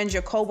 your friends,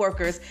 your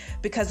coworkers,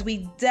 because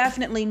we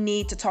definitely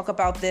need to talk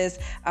about this.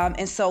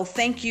 And so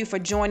thank you for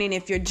joining.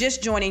 If you're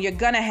just joining, you're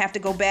going to have to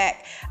go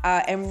back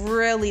and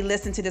really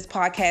listen to this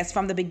podcast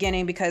from the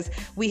beginning, because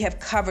we have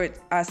covered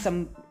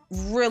some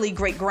really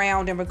great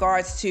ground in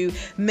regards to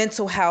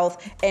mental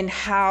health and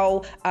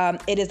how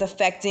it is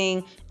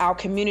affecting our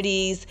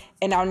communities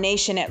and our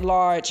nation at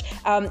large.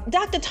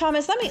 Dr.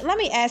 Thomas, let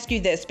me ask you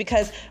this,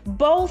 because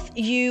both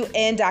you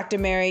and Dr.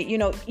 Mary,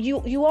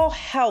 you all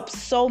help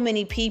so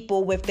many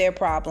people with their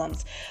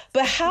problems.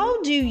 But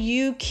how do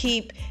you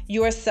keep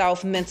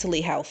yourself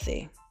mentally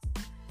healthy?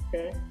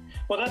 Okay.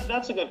 Well,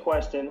 that's a good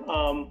question.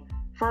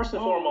 First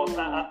and foremost,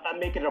 I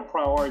make it a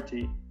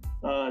priority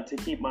to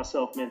keep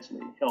myself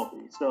mentally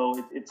healthy.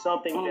 So it's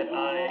something that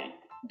I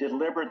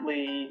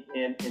deliberately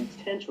and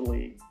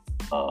intentionally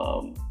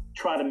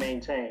try to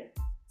maintain.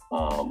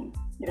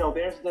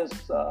 There's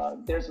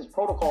this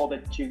protocol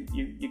that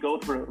you go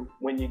through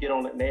when you get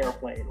on an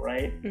airplane,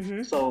 right?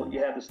 So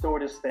you have the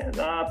stewardess stand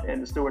up,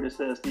 and the stewardess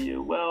says to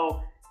you,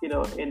 well,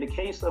 in the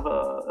case of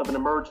an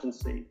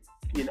emergency,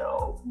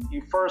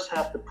 you first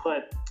have to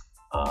put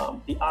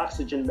the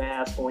oxygen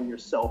mask on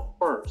yourself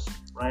first,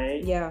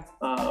 right? Yeah.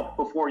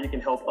 Before you can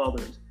help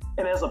others.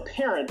 And as a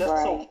parent,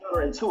 that's so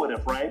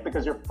counterintuitive, right?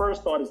 Because your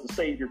first thought is to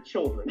save your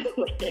children,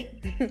 right?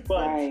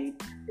 But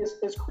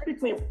it's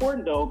critically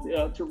important,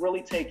 though, to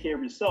really take care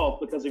of yourself,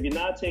 because if you're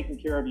not taking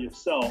care of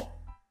yourself,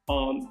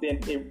 then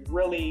it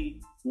really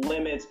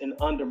limits and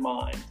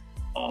undermines,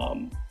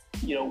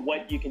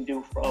 what you can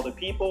do for other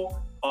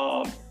people.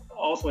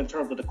 Also in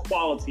terms of the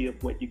quality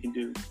of what you can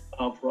do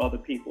for other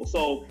people.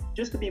 So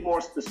just to be more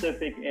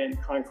specific and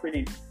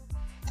concrete,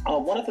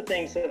 one of the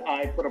things that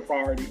I put a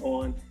priority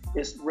on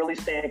is really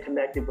staying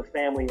connected with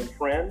family and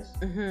friends.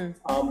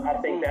 I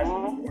think that's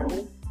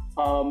important.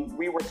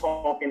 We were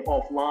talking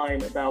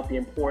offline about the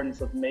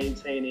importance of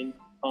maintaining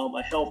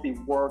a healthy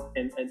work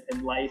and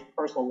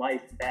personal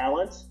life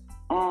balance.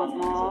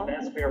 So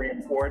that's very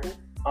important.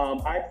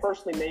 I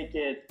personally make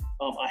it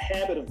a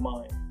habit of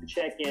mine to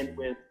check in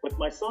with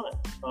my son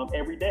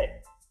every day.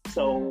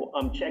 So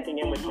I'm checking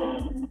in with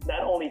him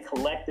not only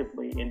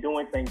collectively and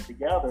doing things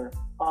together,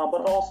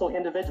 but also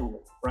individually,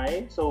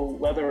 right? So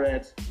whether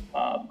it's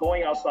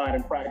going outside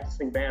and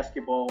practicing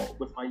basketball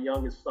with my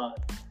youngest son,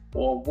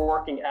 or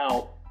working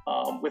out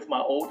with my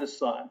oldest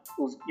son,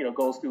 who's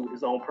goes through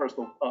his own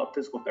personal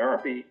physical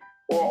therapy,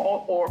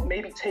 or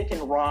maybe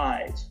taking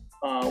rides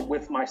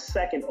with my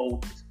second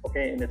oldest,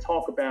 okay, and to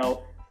talk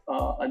about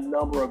a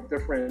number of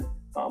different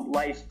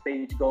life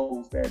stage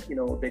goals that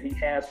that he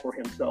has for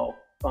himself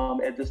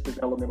at this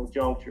developmental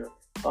juncture.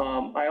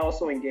 I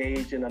also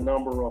engage in a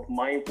number of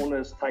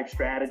mindfulness type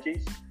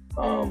strategies.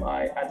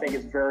 I think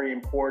it's very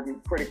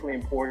important, critically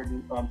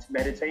important to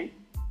meditate.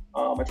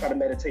 I try to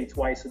meditate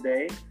twice a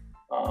day,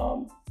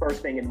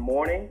 first thing in the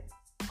morning,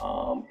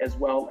 as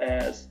well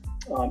as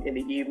in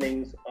the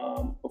evenings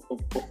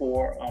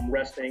before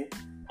resting.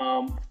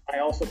 I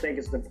also think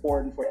it's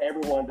important for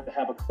everyone to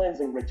have a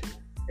cleansing ritual.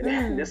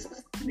 And this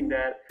is something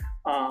that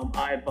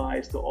I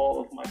advise to all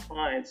of my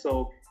clients.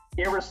 So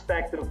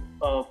irrespective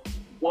of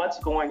what's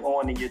going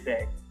on in your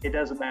day, it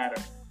doesn't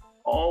matter.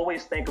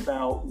 Always think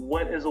about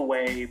what is a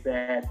way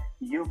that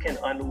you can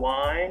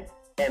unwind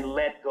and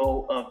let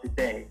go of the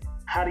day.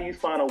 How do you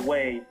find a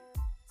way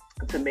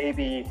to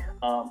maybe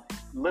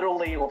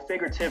literally or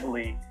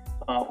figuratively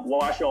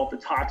wash off the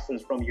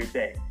toxins from your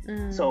day?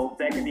 So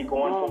that can be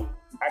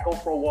I go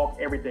for a walk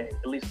every day,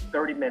 at least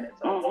 30 minutes.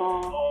 I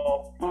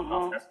walk the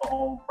dog. That's my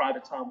own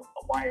private time with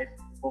my wife.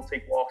 We'll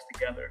take walks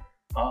together.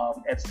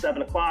 at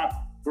 7 o'clock,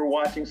 we're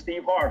watching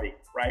Steve Harvey,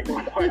 right?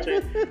 We're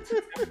watching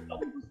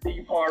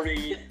Steve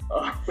Harvey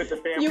with the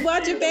family. You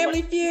watching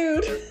Family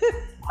Feud.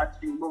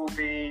 Watching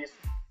movies,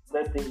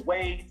 lifting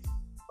weights,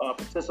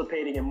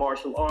 participating in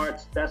martial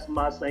arts. That's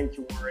my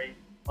sanctuary.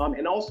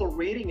 And also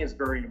reading is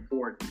very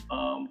important.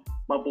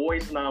 My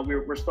boys and I,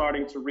 we're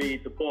starting to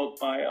read the book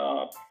by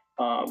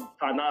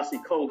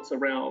Ta-Nehisi Coates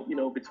around,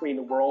 Between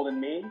the World and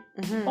Me.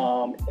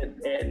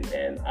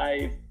 And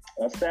I've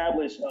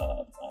established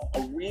a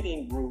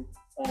reading group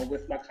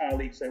with my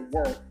colleagues at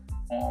work.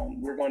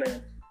 We're going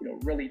to,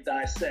 really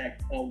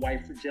dissect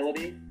White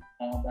Fragility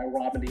by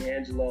Robin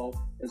DiAngelo,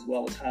 as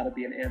well as How to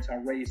Be an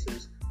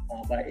Anti-Racist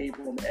by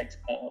Ibram X.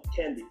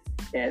 Kendi.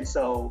 And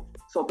so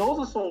those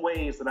are some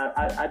ways that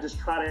I just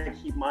try to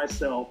keep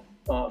myself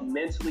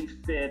mentally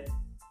fit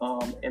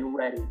and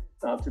ready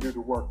to do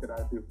the work that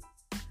I do.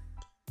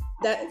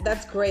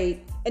 That's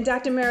great. And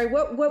Dr. Mary,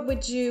 what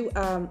would you,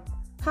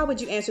 how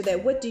would you answer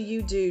that? What do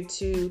you do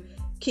to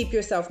keep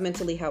yourself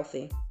mentally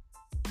healthy?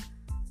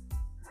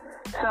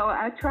 So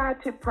I try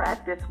to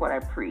practice what I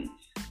preach.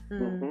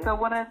 Mm-hmm. So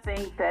one of the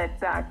things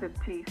that Dr.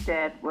 T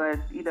said was,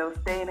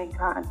 staying in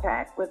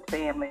contact with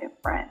family and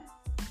friends.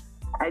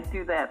 I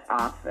do that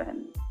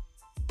often.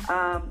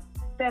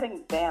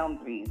 Setting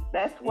boundaries.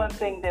 That's one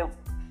thing that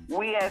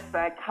we as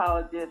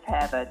psychologists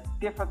have a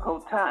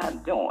difficult time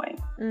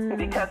doing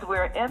because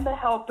we're in the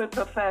healthcare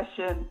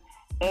profession,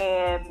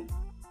 and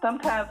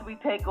sometimes we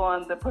take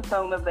on the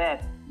persona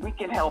that we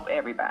can help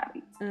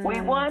everybody. We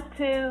want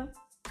to,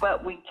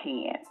 but we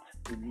can't.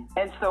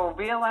 And so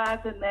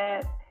realizing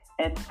that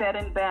and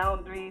setting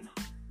boundaries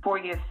for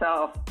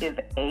yourself is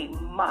a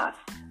must.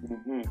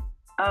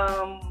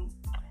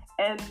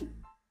 And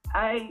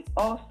I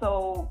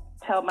also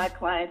tell my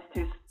clients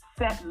to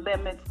set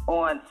limits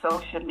on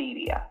social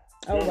media.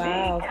 Oh,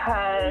 wow.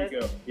 There you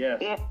go. Yes.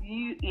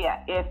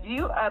 if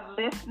you are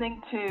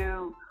listening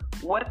to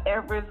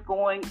whatever is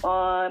going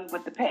on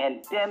with the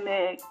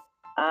pandemic,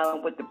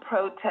 with the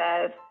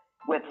protests,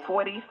 with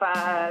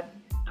 45,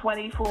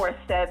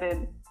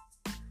 24/7,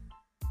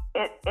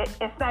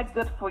 it's not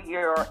good for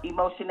your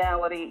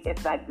emotionality.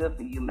 It's not good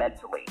for you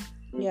mentally.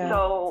 Yeah.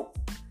 So,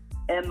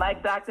 and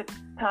like Dr.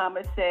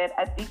 Thomas said,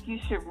 I think you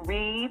should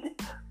read,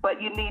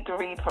 but you need to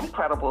read from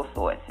credible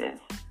sources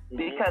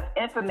because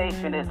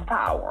information is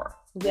power.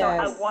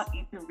 Yes. So I want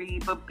you to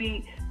read, but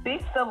be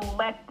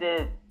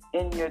selective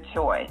in your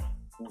choice.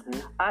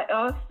 I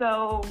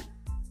also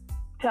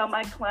tell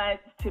my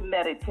clients to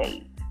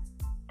meditate.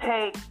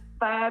 Take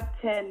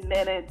 5-10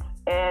 minutes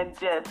and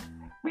just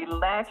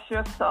relax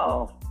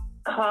yourself,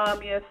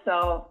 calm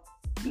yourself,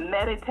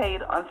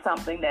 meditate on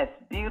something that's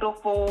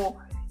beautiful.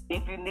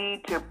 If you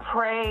need to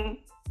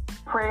pray,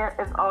 prayer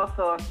is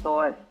also a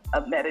source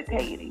of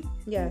meditating.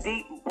 Yes.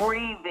 Deep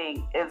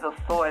breathing is a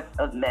source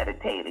of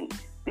meditating.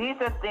 These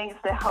are things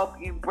to help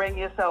you bring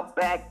yourself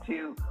back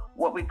to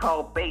what we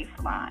call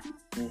baseline.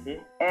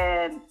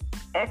 And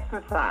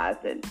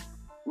exercising.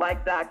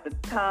 Like Dr.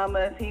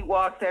 Thomas, he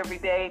walks every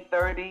day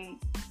 30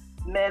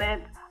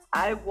 minutes.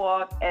 I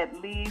walk at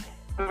least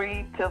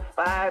 3 to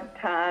 5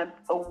 times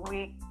a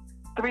week,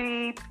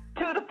 2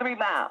 to 3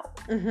 miles.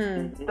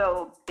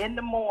 So in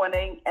the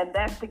morning, and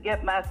that's to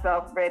get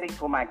myself ready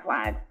for my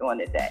clients during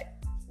the day.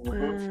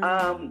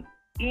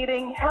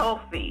 Eating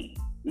healthy,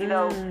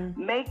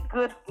 make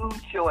good food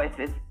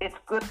choices. It's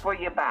good for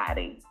your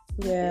body.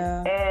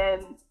 Yeah.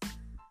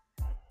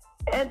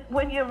 And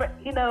when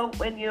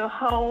you're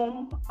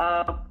home,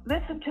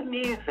 listen to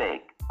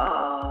music,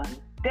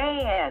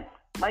 dance.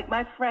 Like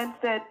my friend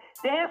said,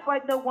 dance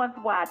like no one's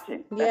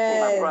watching. That's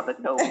what my brother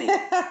told me.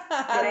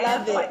 I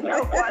love it. Like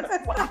no one's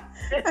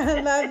watching. I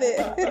love it.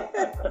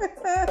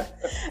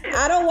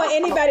 I don't want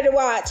anybody to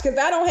watch because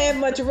I don't have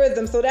much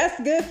rhythm, so that's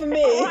good for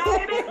me.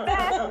 Right,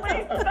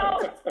 exactly.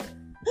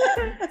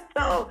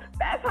 So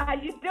that's how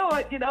you do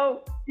it.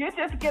 You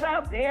just get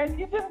out there and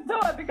you just do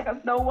it because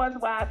no one's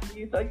watching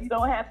you, so you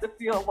don't have to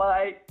feel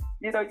like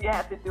you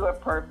have to do it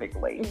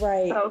perfectly.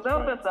 Right. So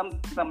those are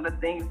some of the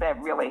things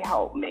that really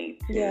help me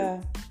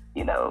to,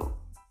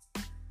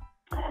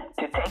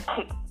 to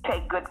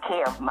take good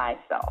care of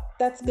myself.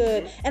 That's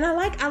good. And I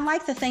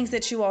like the things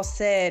that you all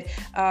said.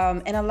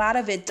 And a lot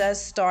of it does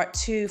start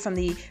too from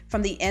the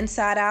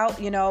inside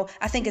out.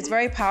 I think it's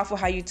very powerful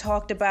how you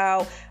talked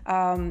about,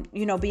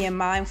 being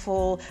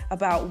mindful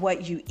about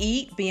what you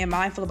eat, being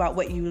mindful about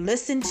what you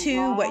listen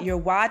to, what you're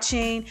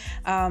watching,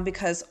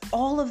 because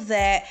all of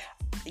that,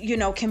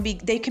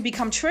 they can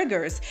become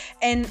triggers.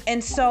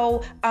 And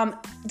so,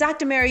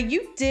 Dr. Mary,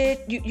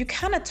 you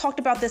kind of talked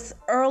about this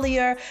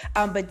earlier,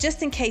 but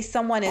just in case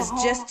someone is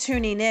just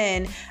tuning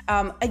in,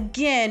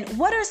 again,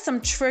 what are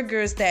some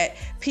triggers that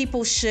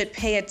people should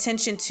pay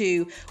attention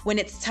to when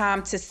it's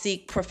time to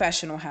seek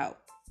professional help?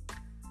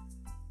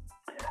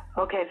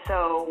 Okay,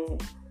 so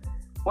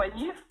when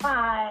you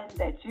find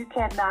that you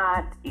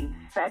cannot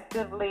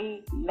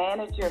effectively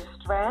manage your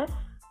stress,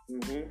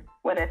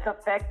 when it's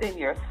affecting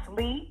your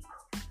sleep,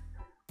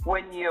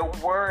 when you're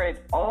worried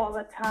all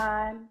the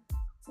time,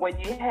 when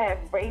you have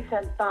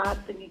racing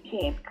thoughts and you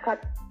can't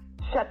cut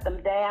shut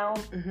them down,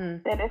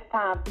 then it's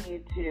time for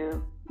you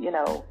to,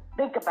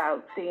 think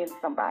about seeing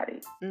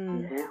somebody.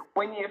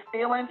 When you're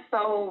feeling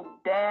so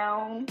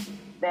down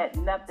that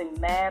nothing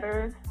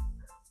matters,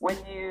 when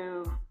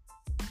you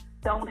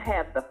don't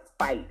have the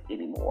fight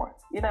anymore,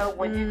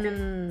 when you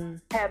just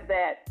have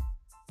that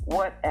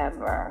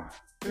whatever,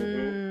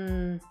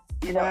 attitude.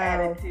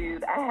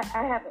 I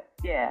have,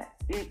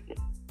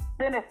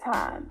 then it's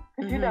time.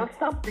 Because,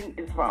 something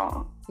is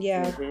wrong.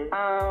 Yeah.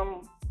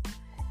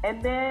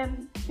 And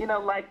then,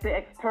 like the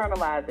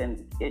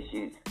externalizing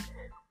issues.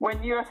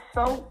 When you're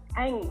so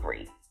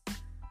angry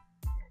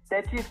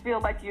that you feel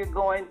like you're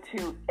going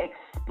to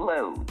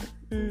explode.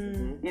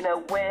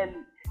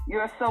 When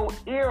you're so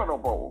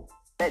irritable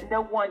that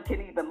no one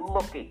can even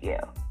look at you.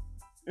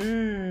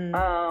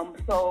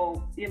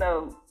 So, these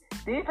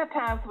are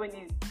times when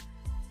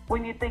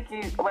I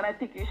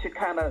think you should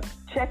kind of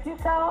check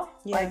yourself,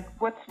 like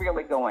what's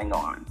really going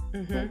on.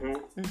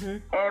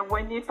 And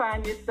when you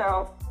find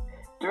yourself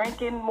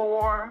drinking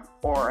more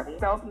or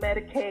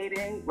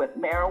self-medicating with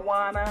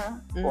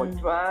marijuana or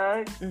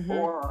drugs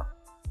or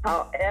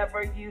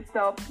however you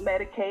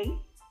self-medicate,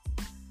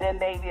 then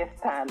maybe it's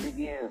time to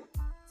you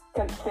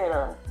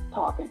consider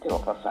talking to a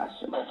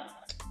professional.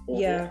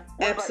 Yeah,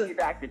 absolutely. What about you,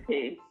 Dr.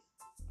 T?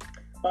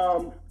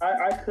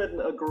 I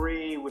couldn't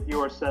agree with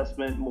your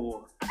assessment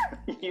more.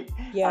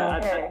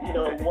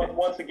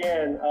 Once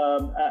again,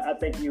 I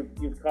think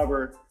you've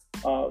covered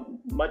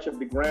much of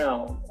the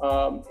ground,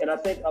 and I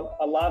think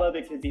a lot of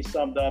it can be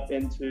summed up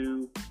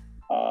into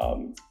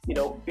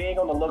being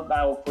on the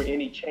lookout for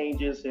any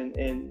changes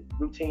in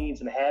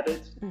routines and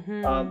habits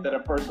that a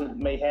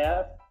person may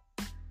have.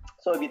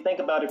 So if you think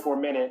about it for a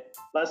minute,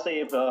 let's say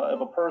if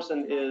a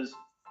person is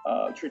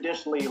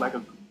traditionally like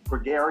a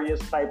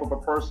gregarious type of a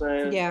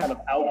person, kind of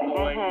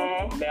outgoing.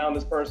 Now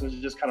this person is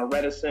just kind of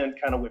reticent,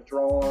 kind of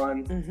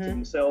withdrawn to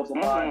themselves a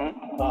lot.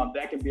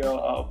 That can be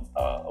a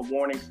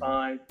warning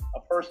sign. A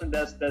person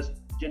that's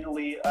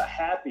generally a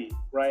happy,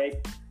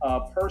 right?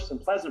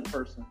 Pleasant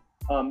person.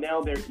 Now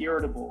they're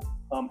irritable,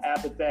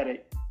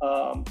 apathetic,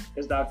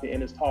 as Dr.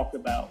 Ennis talked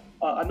about.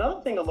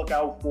 Another thing to look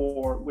out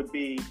for would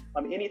be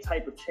any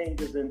type of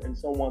changes in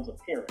someone's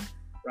appearance.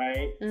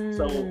 Right?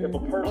 So if a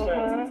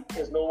person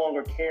is no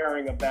longer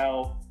caring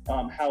about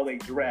how they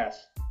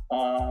dress,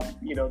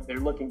 they're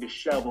looking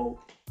disheveled,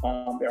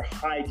 their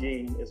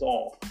hygiene is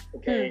off,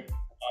 okay?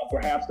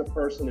 Perhaps the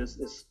person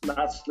is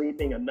not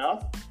sleeping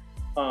enough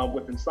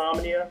with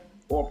insomnia,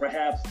 or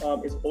perhaps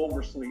is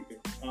oversleeping.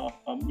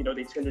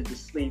 They tend to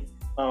just sleep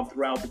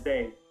throughout the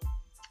day.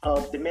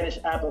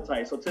 Diminished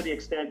appetite. So to the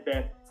extent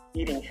that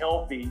eating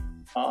healthy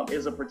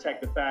is a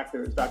protective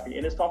factor, as Dr.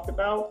 Ennis talked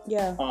about.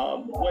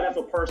 What if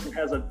a person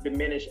has a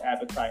diminished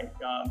appetite,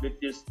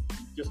 that just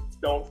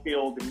don't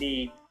feel the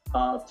need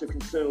to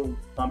consume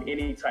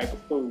any type of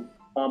food?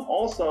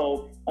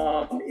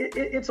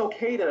 It's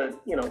okay to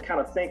kind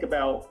of think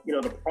about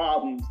the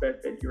problems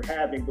that you're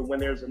having, but when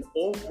there's an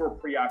over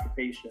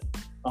preoccupation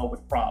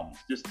with problems,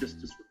 just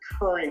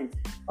recurring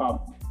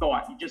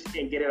thought, you just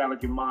can't get it out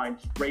of your mind,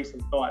 just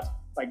racing thoughts,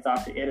 like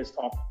Dr. Ennis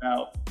talked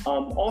about.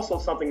 Also,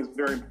 something that's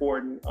very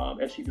important,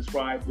 as she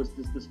described, was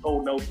this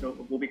whole notion of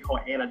what we call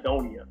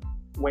anhedonia,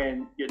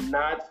 when you're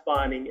not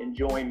finding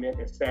enjoyment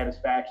and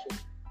satisfaction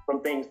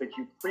from things that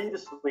you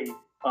previously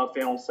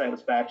found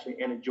satisfaction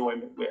and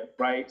enjoyment with,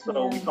 right?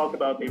 So we talked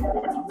about the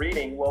importance of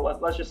reading. Well,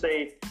 let's just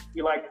say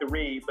you like to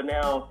read, but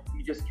now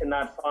you just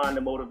cannot find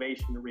the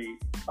motivation to read.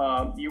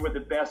 You were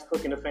the best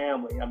cook in the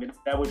family. I mean,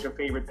 that was your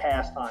favorite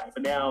pastime,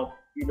 but now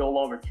you no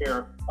longer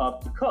care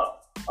to cook.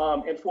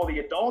 And for the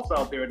adults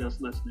out there that's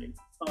listening,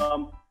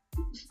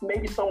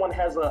 maybe someone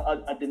has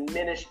a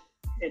diminished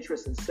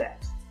interest in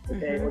sex,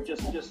 okay, or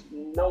just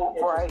no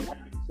interest in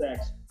having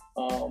sex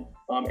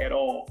at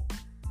all.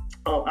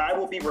 I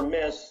will be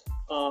remiss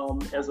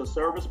as a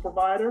service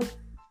provider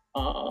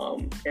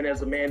and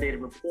as a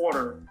mandated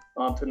reporter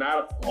to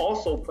not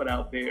also put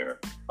out there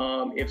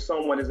if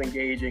someone is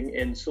engaging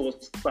in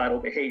suicidal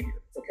behavior.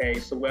 Okay,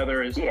 so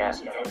whether it's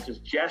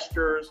just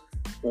gestures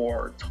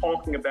or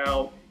talking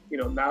about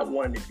not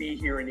wanting to be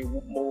here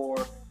anymore,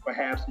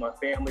 perhaps my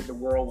family, the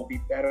world will be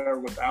better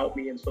without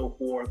me, and so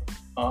forth,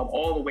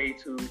 all the way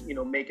to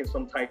making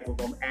some type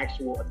of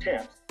actual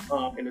attempts.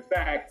 And in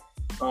fact,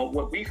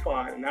 what we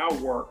find in our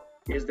work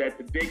is that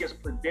the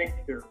biggest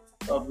predictor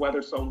of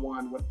whether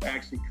someone would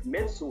actually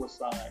commit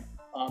suicide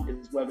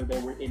is whether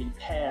there were any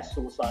past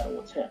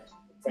suicidal attempts.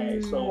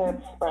 Okay,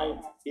 so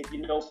if you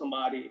know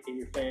somebody in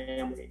your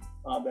family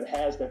that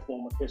has that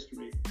form of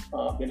history,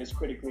 then it's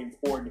critically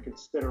important to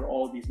consider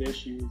all of these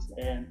issues.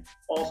 And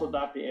also,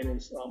 Dr.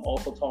 Ennis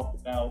also talked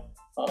about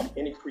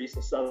an increase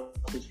in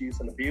substance use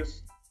and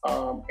abuse,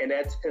 and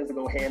that tends to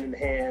go hand in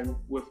hand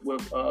with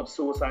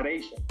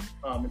suicidation.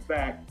 In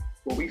fact,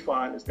 what we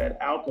find is that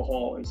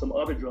alcohol and some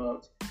other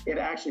drugs, it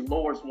actually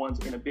lowers one's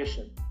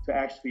inhibition to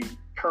actually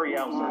carry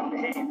out certain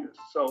behaviors.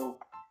 So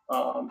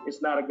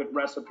it's not a good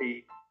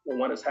recipe when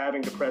one is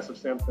having depressive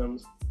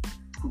symptoms,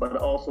 but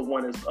also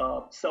one is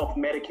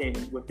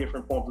self-medicating with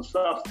different forms of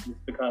substances,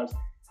 because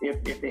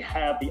if they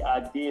have the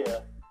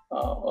idea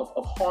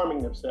of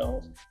harming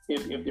themselves.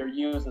 If they're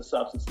using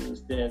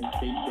substances, then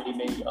they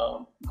may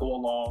go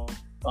along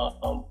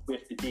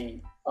with the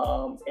deed.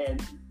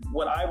 And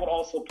what I would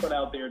also put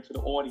out there to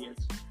the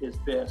audience is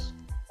this.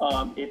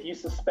 If you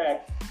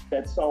suspect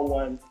that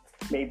someone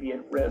may be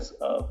at risk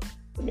of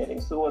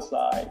committing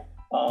suicide,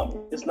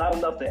 it's not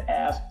enough to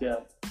ask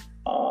them,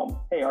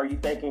 hey, are you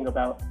thinking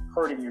about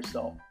hurting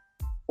yourself?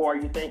 Or are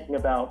you thinking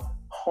about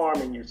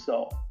harming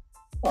yourself?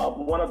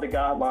 One of the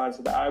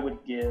guidelines that I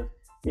would give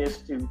is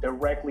to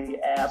directly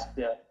ask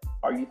them,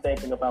 are you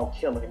thinking about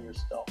killing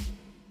yourself?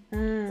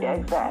 Yeah,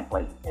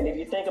 exactly. And if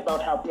you think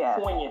about how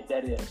poignant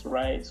that is,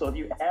 right? So if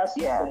you ask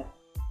them,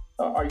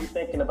 are you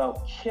thinking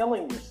about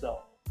killing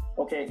yourself?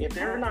 Okay, if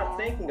they're not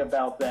thinking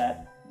about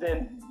that,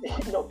 then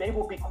they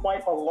will be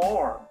quite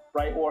alarmed,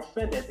 right, or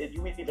offended if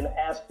you even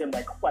ask them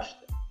that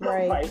question,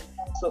 right?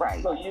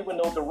 So you would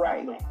know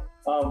directly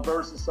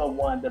versus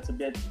someone that's a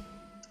bit,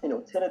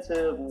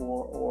 tentative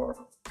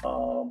or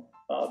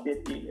a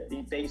bit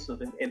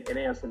evasive in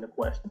answering the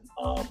question.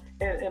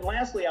 And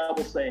lastly, I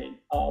would say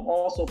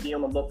also be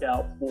on the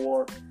lookout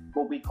for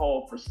what we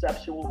call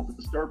perceptual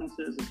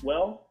disturbances as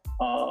well.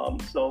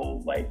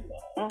 So like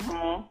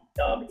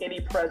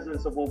any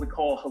presence of what we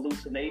call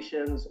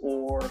hallucinations,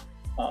 or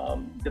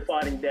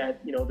defining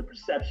that, the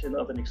perception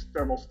of an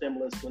external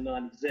stimulus will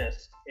not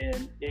exist,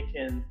 and it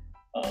can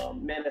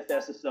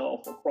manifest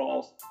itself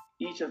across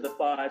each of the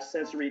 5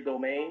 sensory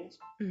domains.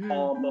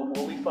 But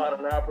what we find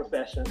in our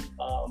profession,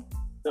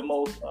 the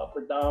most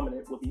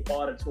predominant would be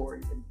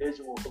auditory and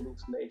visual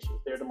hallucinations.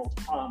 They're the most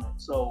common.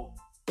 So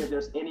if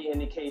there's any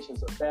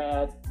indications of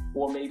that,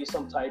 or maybe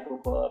some type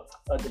of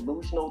a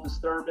delusional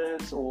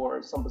disturbance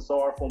or some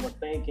bizarre form of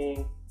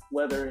thinking,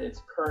 whether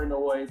it's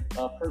paranoid,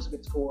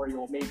 persecutory,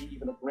 or maybe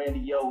even a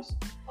grandiose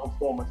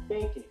form of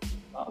thinking,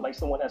 like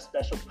someone has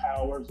special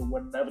powers or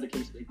whatever the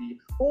case may be,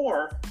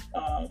 or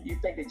you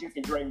think that you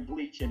can drain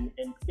bleach and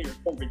clear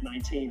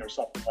COVID-19 or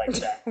something like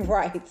that.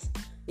 Right.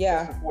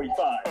 Yeah.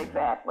 45.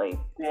 Exactly.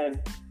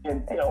 And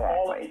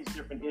all of these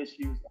different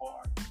issues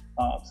are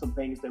some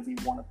things that we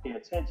want to pay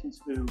attention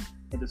to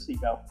and to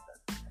seek out.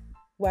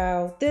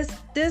 Wow. This,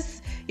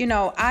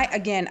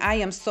 I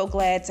am so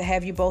glad to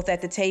have you both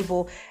at the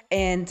table.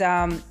 And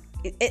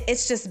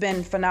it's just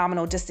been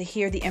phenomenal just to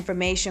hear the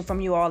information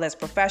from you all as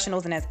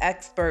professionals and as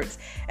experts.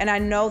 And I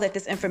know that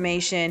this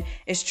information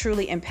is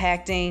truly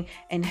impacting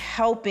and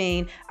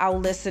helping our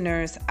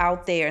listeners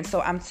out there. And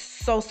so I'm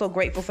so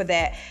grateful for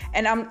that.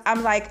 And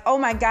I'm like, oh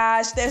my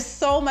gosh, there's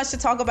so much to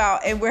talk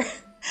about, and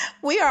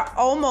we are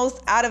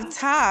almost out of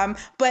time,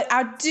 but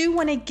I do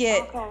want to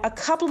get a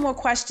couple more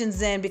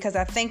questions in because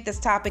I think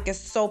this topic is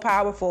so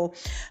powerful.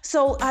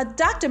 So,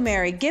 Dr.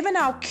 Mary, given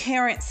our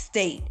current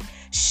state,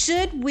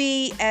 should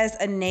we as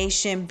a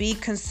nation be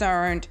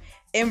concerned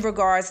in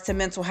regards to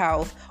mental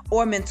health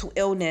or mental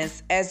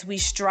illness as we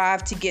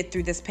strive to get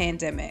through this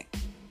pandemic?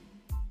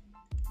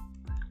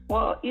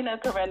 Well,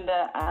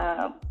 Corinda,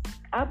 I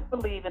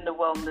believe in the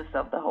wellness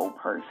of the whole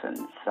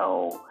person.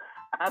 So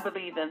I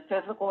believe in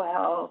physical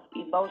health,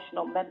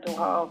 emotional, mental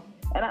health,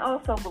 and I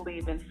also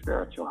believe in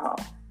spiritual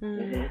health.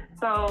 Mm-hmm.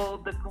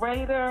 So the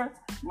greater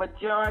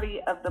majority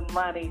of the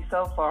money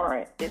so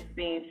far is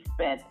being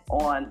spent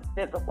on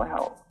physical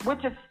health,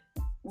 which is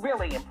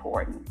really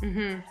important.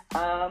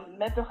 Mm-hmm.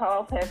 Mental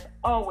health has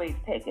always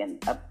taken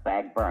a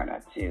back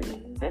burner to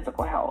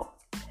physical health.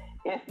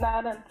 It's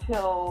not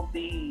until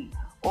the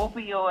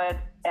opioid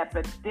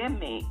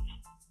epidemic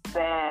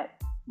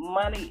that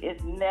money is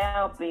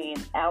now being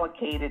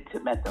allocated to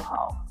mental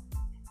health.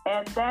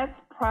 And that's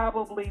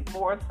probably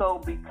more so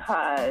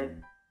because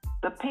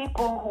the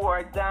people who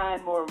are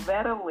dying more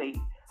readily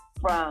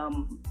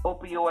from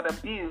opioid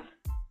abuse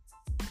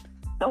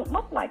don't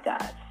look like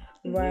us.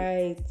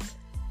 Right.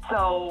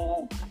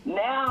 So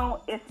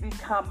now it's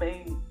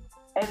becoming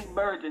an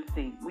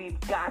emergency. We've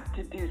got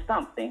to do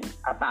something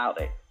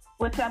about it,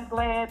 which I'm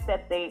glad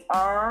that they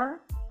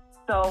are.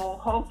 So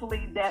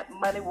hopefully that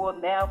money will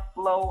now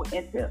flow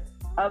into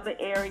other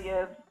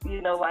areas,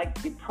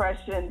 like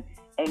depression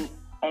and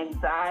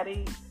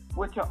anxiety,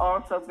 which are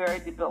also very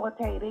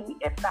debilitating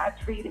if not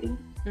treated.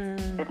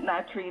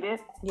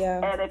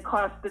 Yeah. And it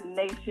costs the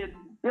nation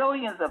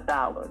billions of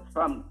dollars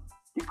from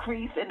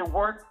decrease in the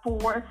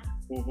workforce,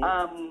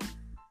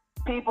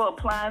 people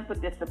applying for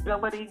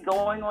disability,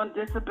 going on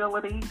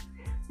disability,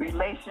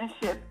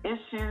 relationship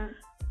issues,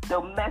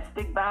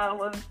 domestic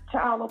violence,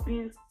 child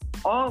abuse,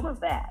 all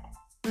of that.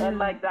 And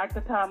like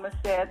Dr. Thomas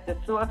said, the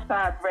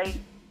suicide rate,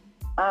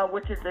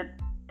 which is the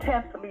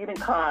 10th leading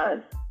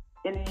cause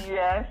in the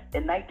U.S.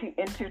 in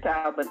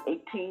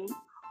 2018,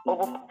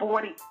 over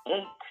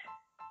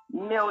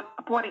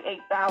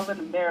 48,000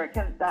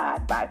 Americans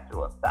died by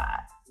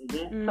suicide.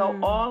 Mm-hmm. So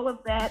all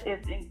of that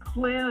is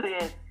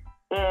included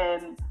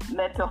in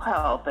mental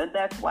health, and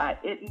that's why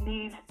it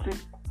needs to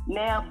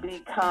now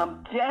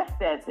become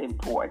just as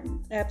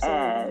important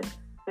as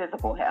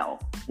physical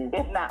health,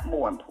 if not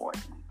more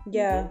important.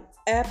 Yeah,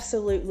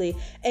 absolutely.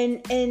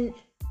 And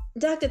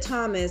Dr.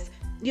 Thomas,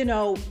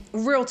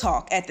 real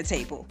talk at the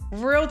table.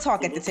 Real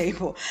talk at the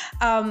table.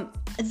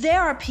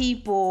 There are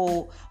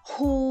people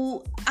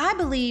who I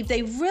believe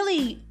they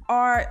really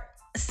are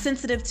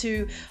sensitive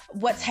to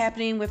what's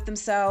happening with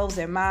themselves,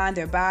 their mind,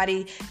 their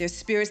body, their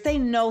spirits. They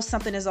know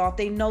something is off.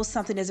 They know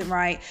something isn't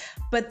right,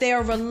 but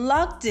they're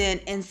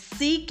reluctant in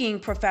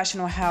seeking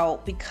professional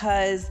help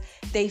because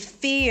they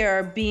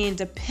fear being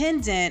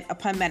dependent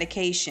upon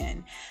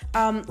medication.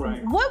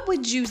 Right. What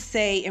would you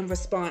say in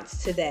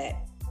response to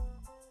that?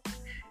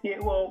 Yeah,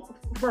 well,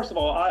 first of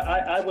all,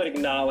 I would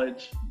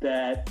acknowledge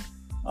that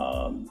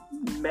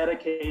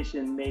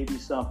medication may be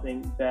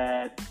something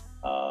that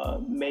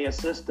may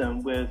assist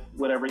them with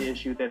whatever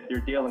issue that they're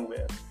dealing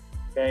with.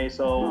 Okay,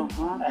 so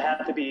I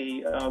have to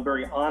be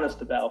very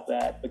honest about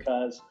that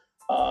because,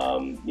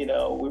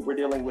 we're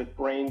dealing with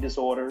brain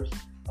disorders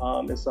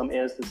in some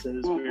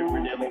instances.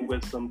 We're dealing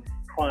with some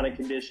chronic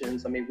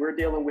conditions. I mean, we're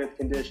dealing with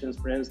conditions,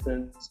 for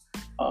instance,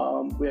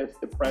 with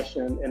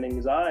depression and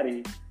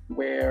anxiety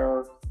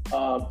where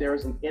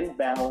there's an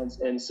imbalance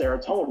in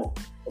serotonin.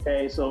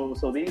 Okay, so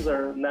these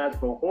are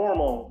natural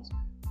hormones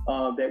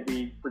that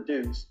we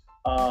produce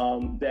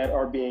that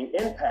are being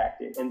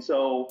impacted. And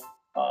so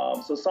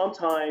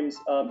sometimes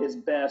it's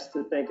best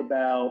to think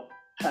about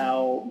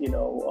how,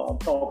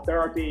 talk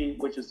therapy,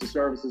 which is the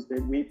services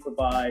that we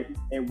provide,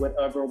 and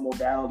whatever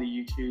modality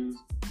you choose,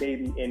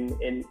 maybe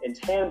in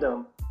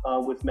tandem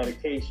with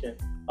medication,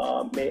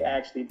 may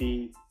actually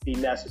be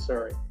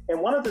necessary.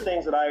 And one of the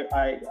things that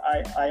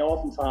I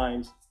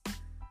oftentimes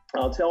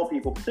tell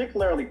people,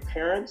 particularly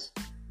parents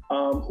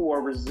who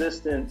are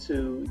resistant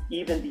to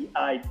even the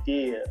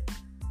idea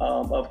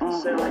of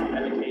considering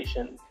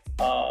medication,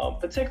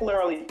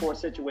 particularly for a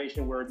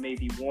situation where it may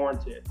be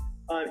warranted.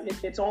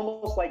 It's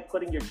almost like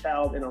putting your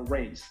child in a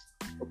race,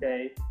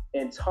 okay,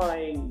 and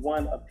tying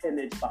one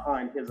appendage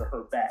behind his or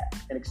her back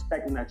and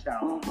expecting that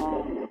child to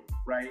go,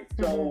 right?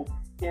 So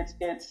it's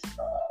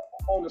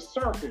on the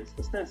surface,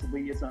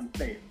 ostensibly, it's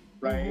unfair,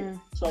 right?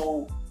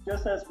 So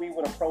just as we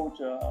would approach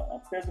a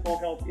physical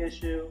health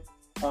issue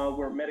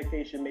where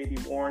medication may be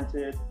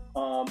warranted,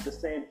 the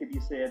same could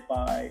be said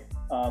by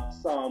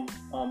some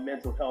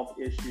mental health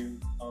issues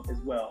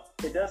as well.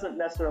 It doesn't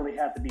necessarily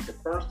have to be the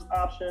first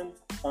option,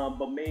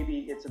 but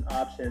maybe it's an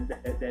option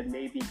that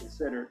may be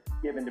considered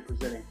given the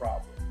presenting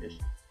problem issue.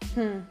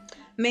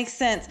 Makes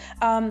sense.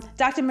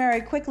 Dr.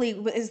 Mary, quickly,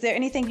 is there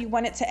anything you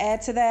wanted to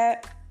add to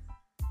that?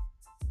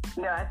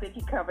 No, I think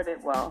you covered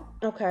it well.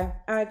 Okay,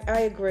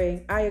 I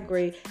agree.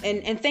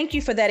 And thank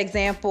you for that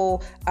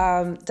example,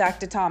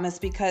 Dr. Thomas,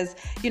 because,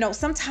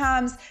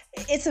 sometimes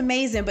it's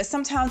amazing, but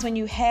sometimes when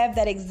you have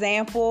that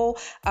example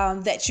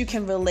that you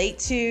can relate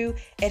to,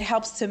 it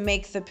helps to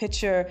make the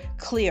picture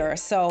clearer.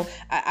 So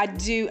I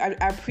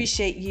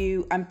appreciate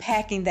you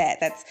unpacking that.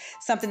 That's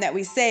something that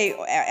we say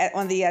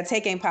on the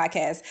Take Aim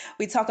podcast.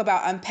 We talk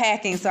about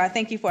unpacking. So I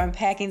thank you for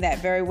unpacking that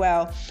very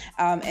well.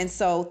 And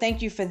so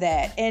thank you for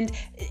that. And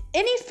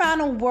any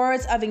final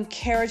words of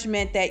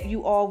encouragement that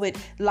you all would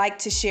like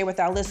to share with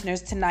our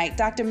listeners tonight?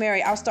 Dr.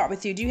 Mary, I'll start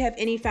with you. Do you have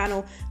any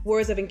final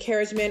words of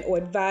encouragement or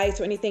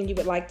advice or anything you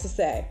would like to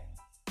say?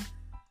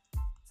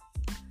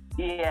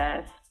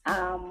 Yes.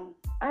 I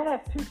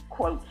have two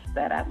quotes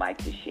that I'd like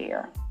to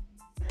share.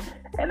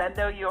 And I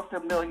know you're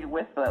familiar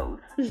with those.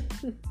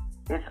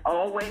 It's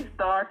always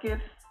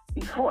darkest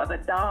before the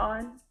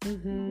dawn,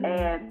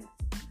 and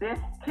this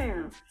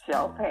too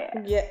shall pass.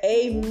 Yeah,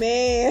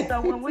 amen.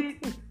 So when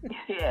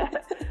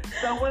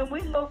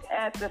we look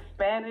at the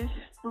Spanish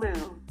flu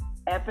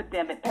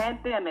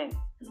pandemic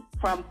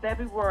from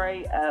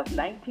February of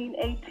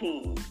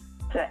 1918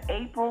 to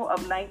April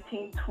of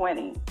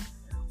 1920,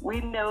 we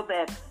know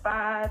that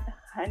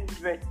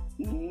 500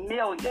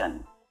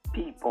 million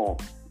people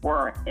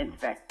were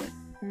infected.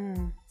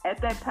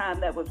 At that time,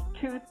 that was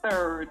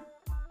 2/3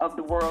 of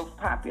the world's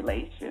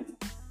population.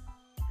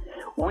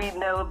 We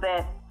know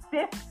that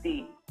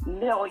 50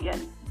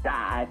 million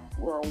died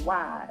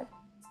worldwide,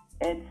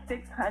 and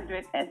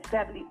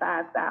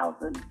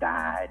 675,000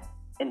 died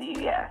in the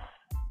U.S.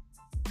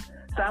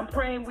 So I'm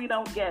praying we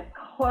don't get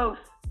close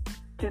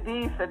to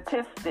these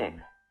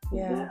statistics.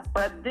 Yeah.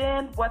 But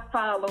then what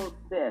follows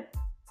this?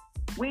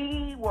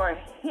 We were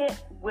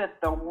hit with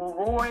the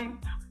roaring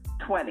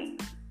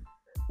 20s,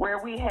 where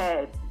we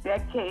had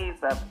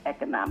decades of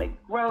economic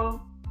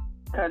growth,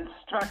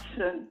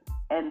 construction,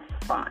 and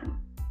fun.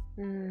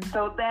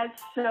 So that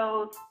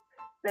shows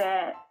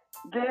that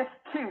this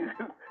too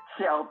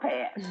shall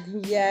pass.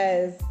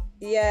 Yes.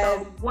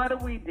 So what do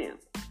we do?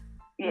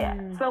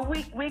 So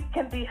we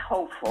can be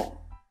hopeful.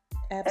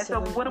 Absolutely.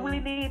 And so what do we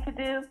need to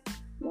do?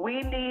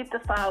 We need to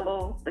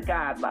follow the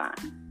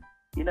guidelines,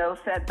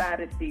 set by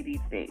the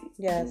CDC.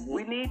 Yes.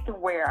 We need to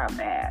wear our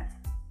masks.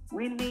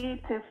 We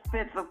need to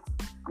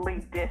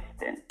physically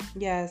distance.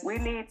 Yes. We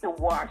need to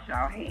wash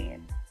our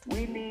hands.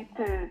 We need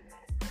to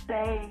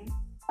stay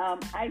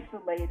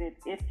isolated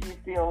if you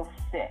feel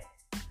sick.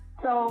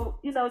 So,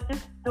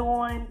 just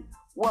doing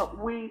what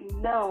we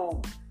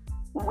know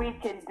we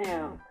can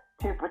do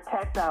to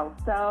protect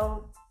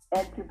ourselves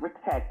and to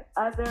protect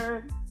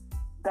others,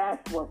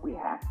 that's what we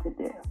have to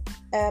do.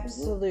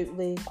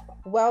 Absolutely.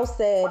 Well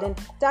said. And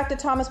Dr.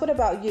 Thomas, what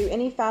about you?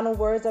 Any final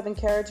words of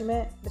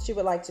encouragement that you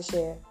would like to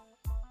share?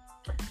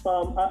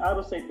 I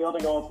would say,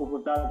 building off of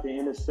what Dr.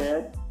 Ennis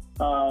said,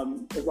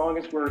 as long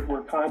as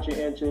we're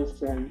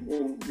conscientious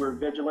and we're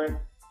vigilant,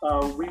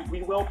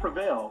 we will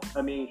prevail.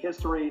 I mean,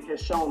 history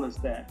has shown us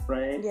that,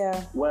 right?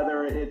 Yeah.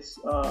 Whether it's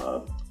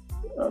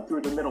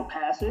through the Middle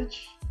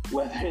Passage,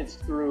 whether it's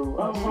through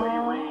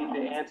slavery,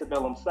 the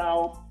antebellum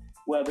South,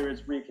 whether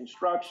it's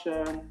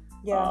Reconstruction,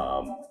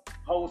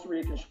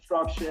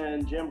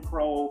 post-Reconstruction, Jim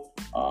Crow,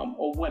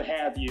 or what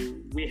have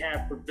you, we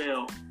have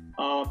prevailed.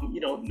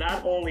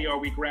 Not only are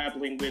we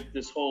grappling with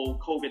this whole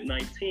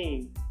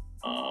COVID-19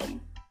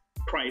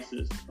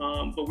 crisis,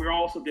 but we're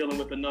also dealing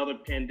with another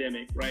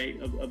pandemic, right,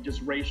 of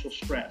just racial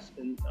stress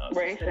and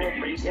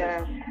systemic racism.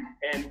 Yeah.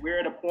 And we're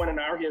at a point in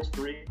our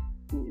history,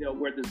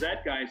 where the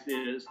Zeitgeist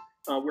is,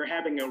 we're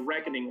having a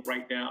reckoning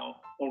right now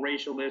on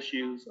racial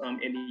issues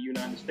in the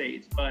United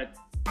States. But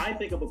I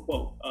think of a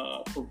quote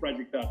from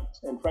Frederick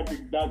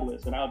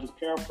Douglass. And I'll just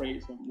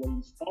paraphrase him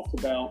when he talks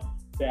about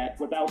that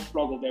without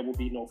struggle, there will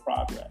be no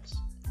progress.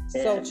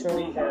 So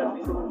true. We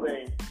have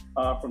proven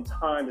from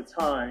time to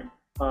time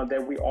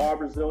that we are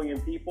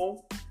resilient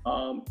people.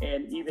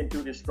 And even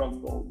through this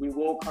struggle, we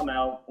will come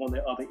out on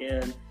the other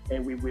end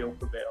and we will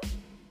prevail.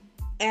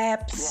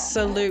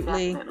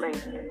 Absolutely.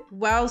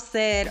 Well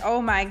said.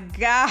 Oh my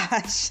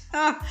gosh.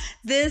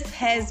 This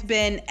has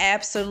been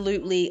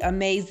absolutely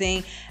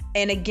amazing.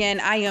 And again,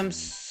 I am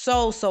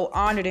so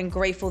honored and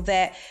grateful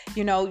that,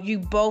 you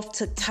both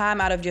took time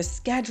out of your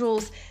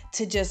schedules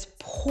to just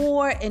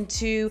pour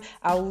into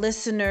our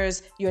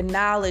listeners your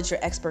knowledge, your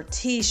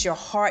expertise, your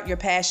heart, your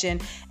passion,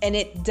 and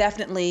it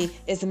definitely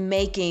is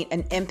making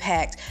an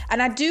impact.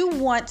 And I do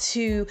want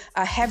to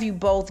have you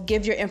both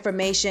give your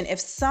information.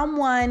 If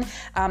someone,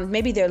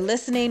 maybe they're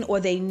listening or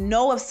they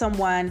know of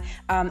someone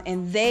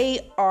and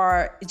they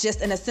are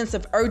just in a sense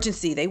of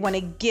urgency, they want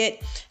to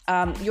get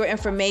your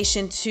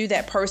information to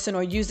that person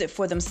or use it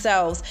for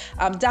themselves.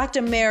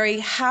 Dr. Mary,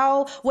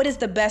 what is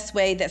the best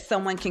way that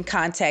someone can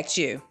contact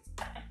you?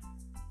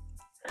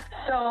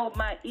 So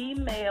my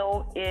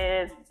email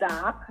is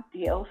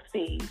DOC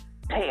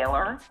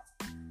Taylor,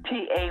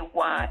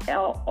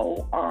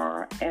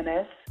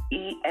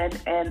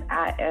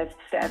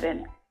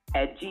 TAYLORNSENNIS7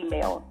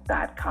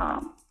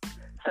 @gmail.com.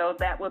 So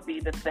that would be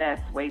the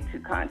best way to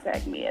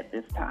contact me at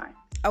this time.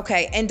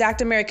 Okay. And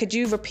Dr. Mary, could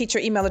you repeat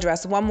your email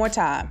address one more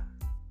time?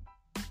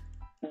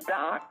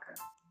 Doc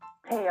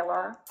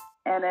Taylor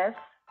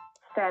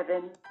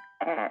NS7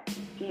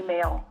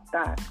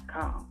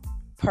 @gmail.com.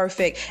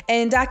 Perfect.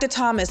 And Dr.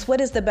 Thomas, what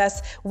is the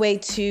best way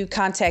to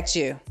contact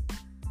you?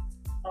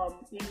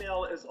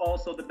 Email is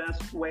also the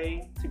best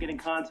way to get in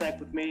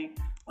contact with me.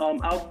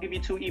 I'll give you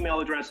two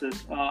email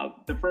addresses.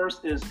 The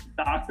first is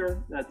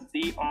Dr. That's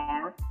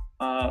DR,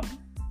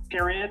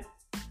 period.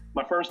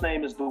 My first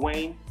name is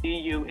Duane,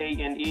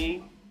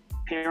 DUANE,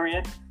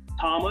 period,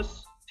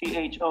 Thomas,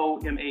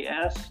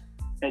 THOMAS,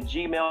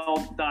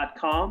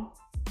 @gmail.com.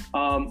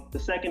 The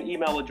second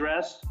email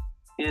address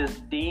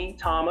is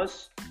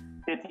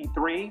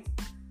dthomas53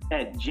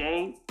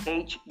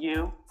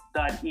 @jhu.edu.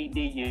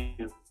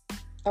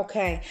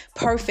 Okay,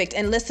 perfect.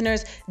 And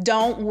listeners,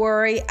 don't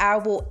worry.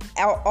 I'll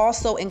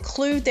also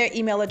include their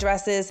email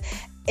addresses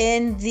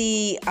in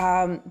the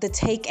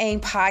Take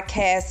Aim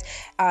podcast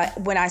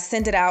when I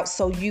send it out,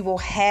 so you will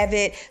have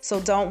it.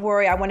 So don't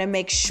worry. I want to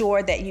make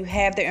sure that you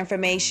have their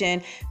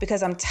information,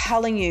 because I'm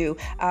telling you,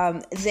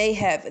 they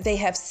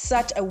have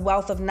such a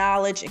wealth of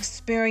knowledge,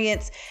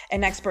 experience,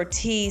 and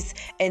expertise.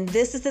 And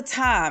this is the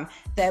time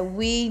that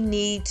we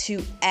need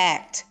to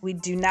act. We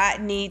do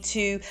not need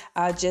to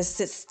just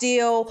sit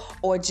still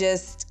or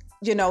just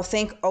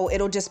think,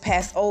 it'll just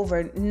pass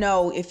over.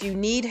 No, if you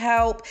need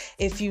help,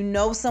 if you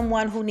know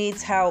someone who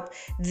needs help,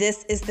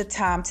 this is the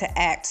time to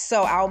act.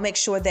 So I'll make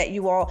sure that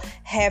you all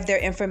have their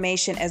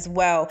information as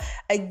well.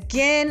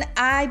 Again,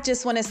 I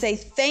just want to say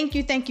thank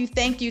you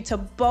to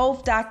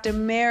both Dr.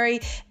 Mary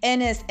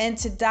Ennis and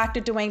to Dr.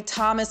 Duane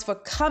Thomas for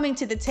coming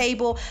to the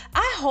table.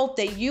 I hope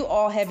that you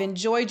all have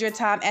enjoyed your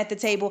time at the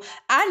table.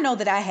 I know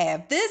that I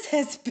have. This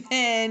has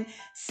been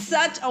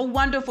such a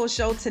wonderful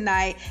show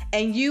tonight,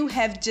 and you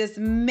have just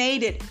made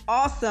it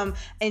awesome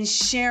in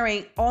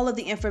sharing all of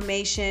the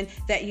information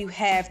that you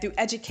have through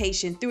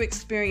education, through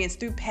experience,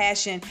 through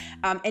passion,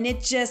 and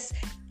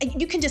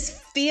you can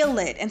just feel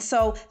it. And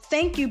so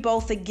thank you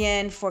both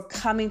again for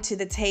coming to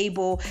the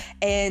table.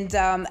 And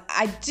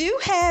I do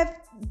have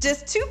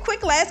just two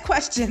quick last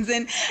questions.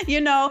 And,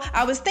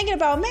 I was thinking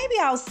about maybe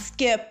I'll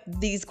skip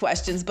these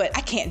questions, but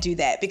I can't do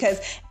that,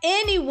 because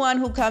anyone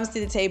who comes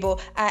to the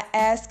table, I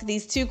ask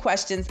these two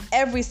questions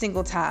every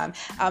single time.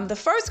 The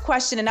first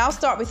question, and I'll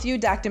start with you,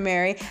 Dr.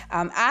 Mary.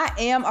 I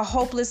am a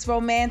hopeless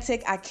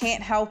romantic. I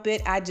can't help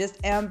it. I just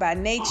am by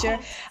nature.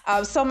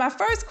 So my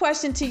first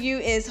question to you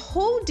is,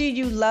 who do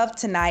you love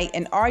tonight,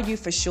 and are you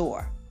for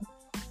sure?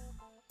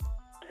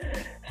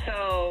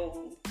 So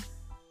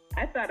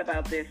I thought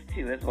about this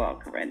too as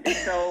well, Corinda.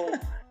 So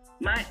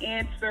my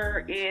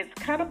answer is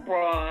kind of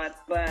broad,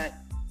 but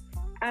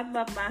I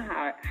love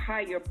my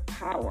higher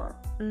power,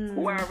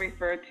 who I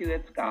refer to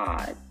as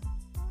God.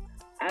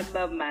 I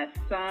love my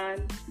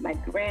son, my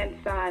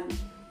grandson,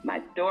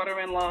 my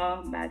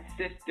daughter-in-law, my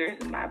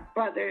sisters, my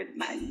brothers,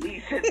 my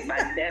nieces,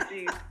 my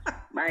nephews,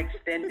 my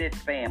extended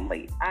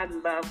family. I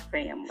love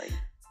family.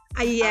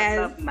 Yes.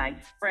 I love my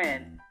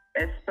friends,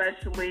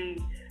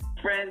 especially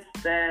friends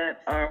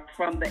that are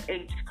from the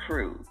H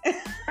crew.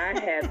 I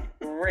have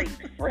great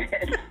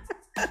friends.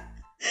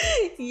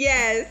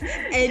 Yes,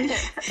 and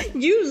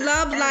you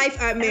love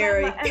life, Aunt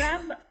Mary. And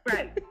I'm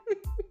right.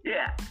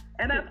 Yeah,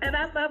 and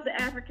I love the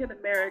African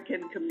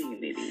American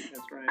community.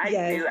 That's right. I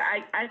Yes.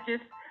 do.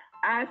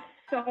 I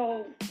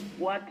so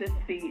want to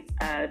see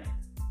us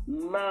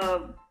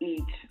love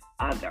each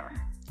other.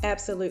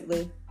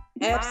 Absolutely.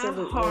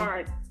 Absolutely.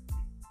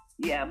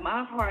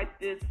 My heart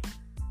just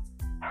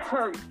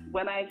hurts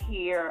when I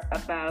hear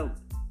about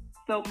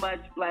so much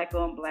black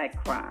on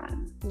black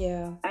crime.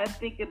 Yeah. I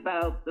think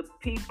about the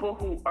people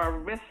who are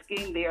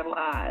risking their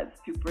lives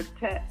to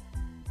protest,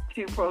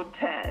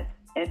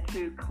 and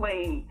to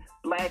claim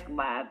Black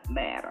Lives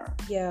Matter.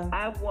 Yeah.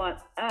 I want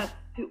us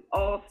to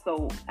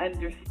also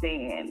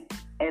understand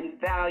and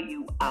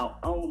value our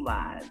own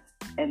lives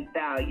and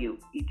value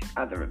each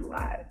other's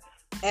lives.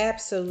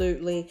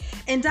 Absolutely.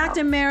 And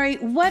Dr. Mary,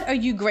 what are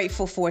you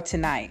grateful for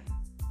tonight?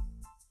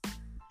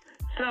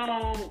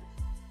 So,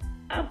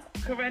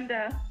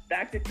 Corinda,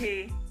 Dr.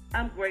 T,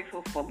 I'm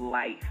grateful for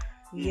life.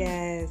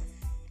 Yes.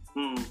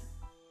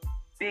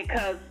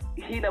 Because,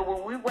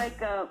 when we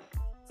wake up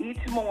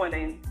each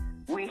morning,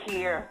 we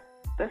hear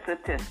the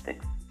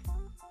statistics.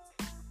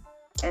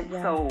 And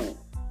so,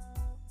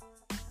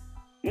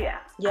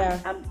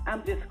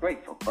 I'm just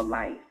grateful for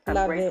life.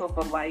 I'm grateful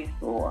for life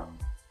for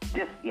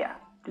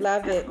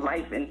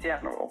life in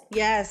general.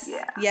 Yes.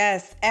 Yeah.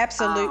 Yes.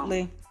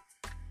 Absolutely.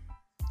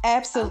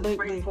 Absolutely. I'm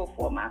grateful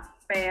for my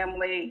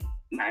family,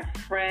 my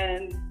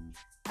friends.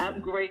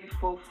 I'm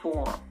grateful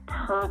for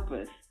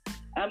purpose.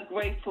 I'm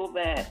grateful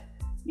that,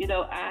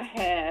 I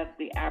have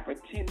the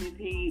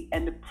opportunity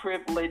and the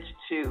privilege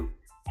to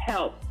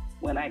help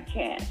when I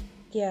can.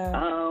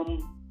 Yeah.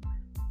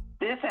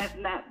 This has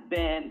not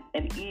been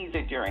an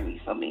easy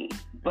journey for me,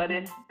 but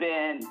it's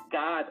been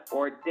God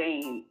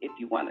ordained, if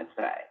you want to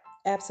say.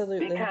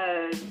 Absolutely.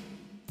 Because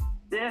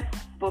this,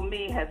 for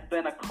me, has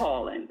been a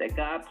calling that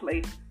God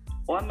placed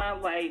on my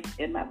life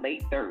in my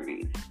late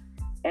 30s.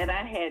 And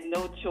I had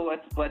no choice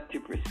but to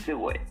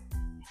pursue it.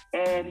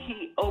 And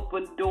He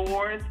opened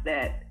doors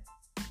that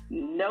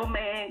no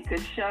man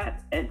could shut,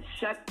 and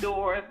shut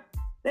doors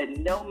that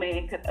no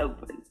man could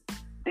open.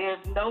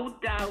 There's no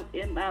doubt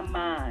in my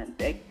mind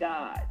that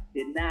God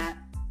did not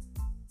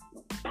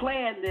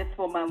plan this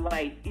for my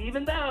life.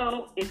 Even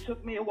though it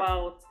took me a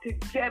while to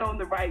get on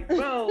the right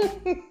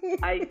road,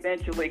 I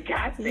eventually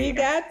got there. You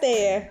got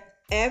there.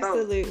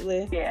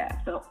 Absolutely.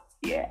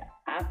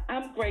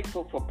 I'm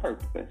grateful for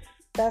purpose.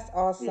 That's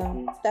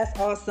awesome. That's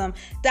awesome.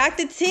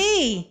 Dr.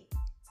 T,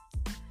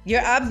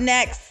 you're up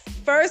next.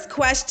 First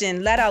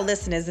question, let our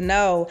listeners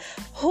know,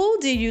 who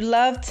do you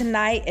love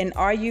tonight, and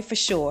are you for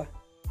sure?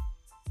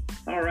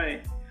 All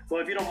right.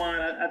 Well, if you don't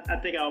mind, I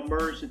think I'll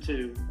merge the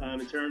two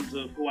in terms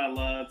of who I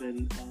love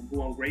and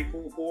who I'm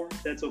grateful for.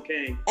 That's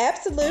okay.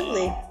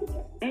 Absolutely.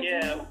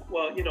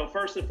 Well,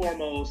 first and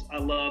foremost, I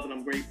love and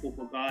I'm grateful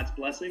for God's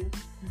blessings.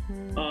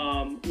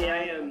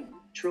 I am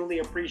truly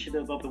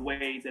appreciative of the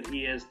way that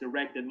He has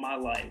directed my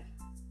life,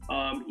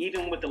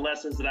 even with the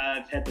lessons that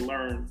I've had to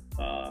learn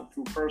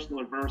through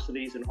personal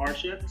adversities and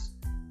hardships.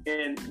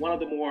 And one of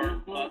the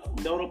more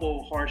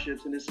notable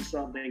hardships, and this is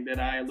something that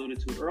I alluded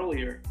to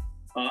earlier,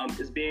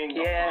 is being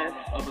a father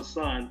of a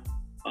son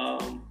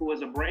who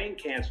is a brain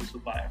cancer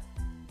survivor.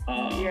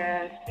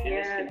 And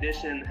his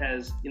condition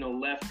has,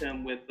 left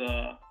him with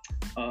a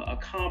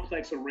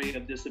complex array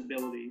of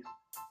disabilities.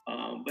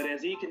 But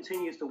as he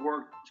continues to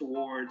work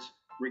towards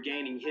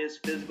regaining his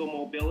physical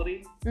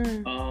mobility,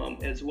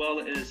 as well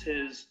as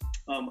his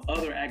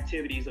other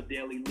activities of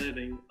daily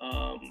living,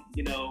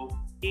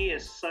 he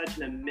is such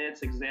an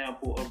immense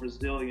example of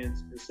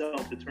resilience and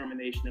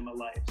self-determination in my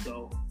life.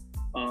 So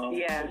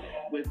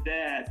with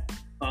that,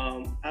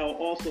 I will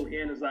also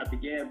end as I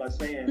began by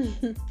saying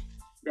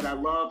that I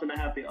love and I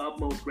have the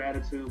utmost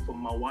gratitude for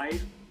my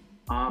wife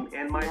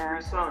and my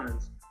 3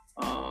 sons.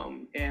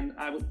 And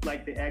I would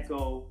like to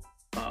echo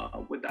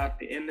what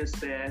Dr. Ennis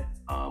said.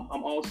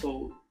 I'm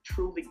also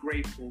truly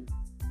grateful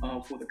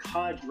for the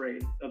cadre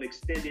of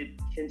extended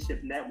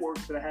kinship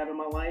networks that I have in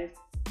my life,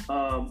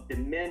 the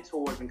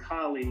mentors and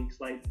colleagues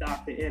like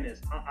Dr.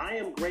 Ennis. I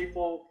am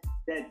grateful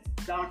that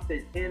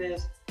Dr.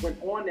 Ennis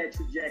went on that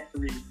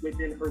trajectory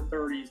within her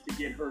 30s to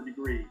get her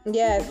degree.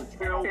 Yes. She was a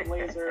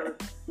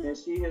trailblazer, and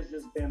she has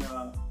just been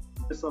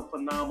just a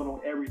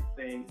phenomenal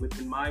everything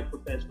within my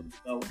professional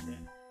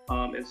development,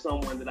 and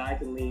someone that I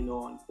can lean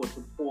on for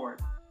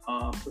support.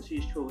 So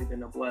she's truly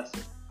been a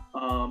blessing,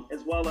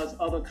 as well as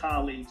other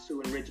colleagues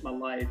who enrich my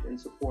life and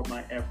support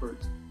my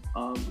efforts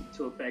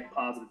to affect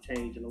positive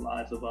change in the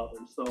lives of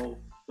others. So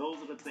those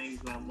are the things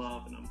that I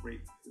love and I'm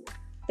grateful for.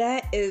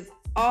 That is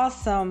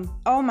awesome.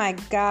 Oh my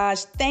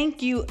gosh.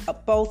 Thank you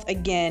both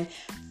again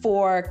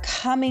for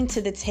coming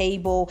to the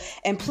table.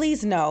 And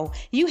please know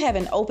you have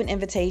an open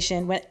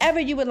invitation. Whenever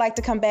you would like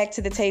to come back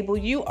to the table,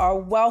 you are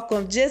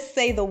welcome. Just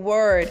say the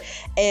word.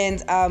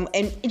 And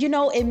you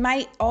know, it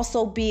might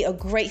also be a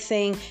great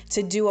thing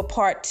to do a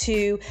part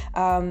 2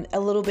 a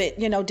little bit,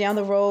 you know, down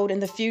the road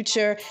in the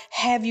future.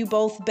 Have you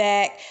both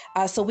back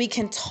so we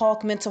can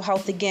talk mental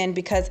health again,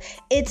 because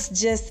it's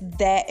just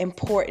that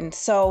important.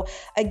 So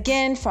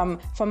again, from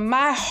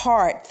my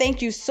heart,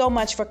 thank you so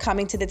much for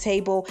coming to the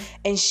table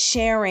and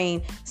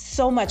sharing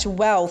so much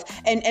wealth.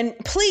 And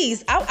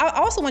please, I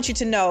also want you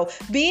to know,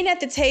 being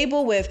at the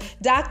table with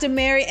Dr.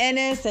 Mary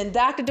Ennis and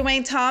Dr.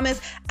 Dwayne Thomas,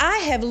 I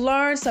have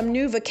learned some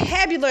new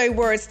vocabulary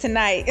words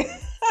tonight.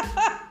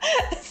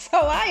 So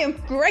I am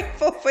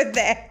grateful for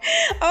that.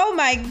 Oh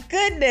my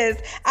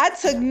goodness. I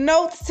took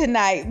notes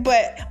tonight,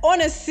 but on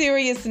a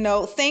serious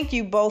note, thank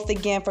you both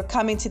again for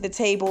coming to the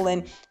table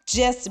and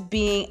just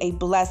being a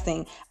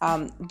blessing,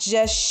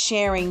 just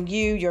sharing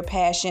your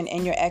passion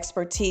and your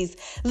expertise.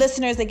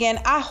 Listeners, again,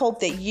 I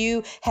hope that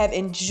you have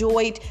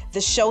enjoyed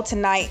the show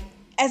tonight.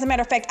 As a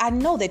matter of fact, I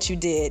know that you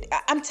did.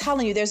 I'm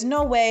telling you, there's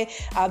no way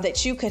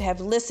that you could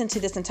have listened to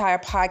this entire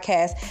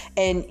podcast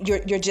and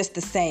you're just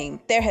the same.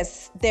 There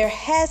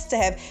has to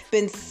have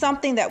been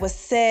something that was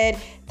said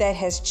that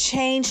has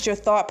changed your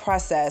thought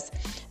process,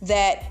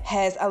 that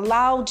has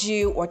allowed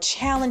you or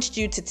challenged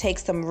you to take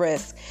some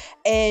risk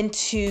and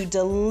to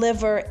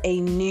deliver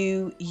a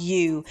new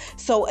you.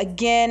 So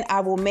again, I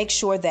will make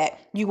sure that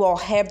you all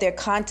have their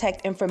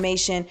contact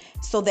information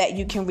so that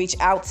you can reach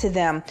out to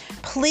them.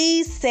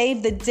 Please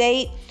save the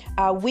date.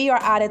 We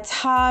are out of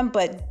time,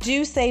 but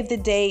do save the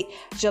date,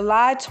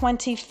 July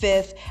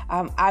 25th.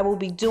 I will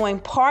be doing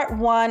part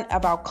 1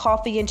 of our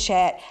Coffee and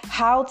Chat,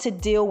 how to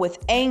deal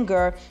with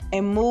anger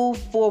and move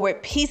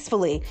forward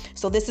peacefully.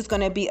 So this is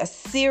going to be a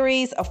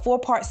series, a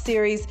 4-part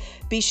series.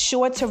 Be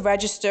sure to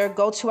register.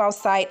 Go to our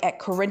site at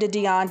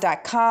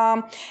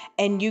CorindaDion.com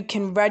and you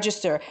can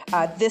register.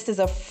 This is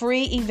a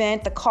free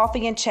event. The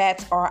Coffee and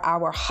Chats are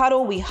our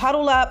huddle. We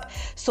huddle up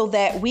so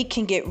that we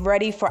can get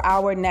ready for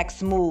our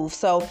next move.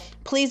 So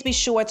please be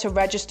sure to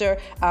register.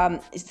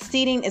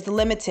 Seating is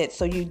limited,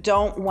 so you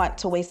don't want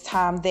to waste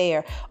time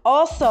there.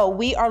 Also,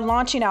 we are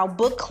launching our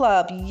book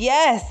club.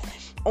 Yes.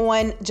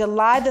 On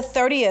July the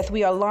 30th,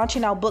 we are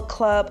launching our book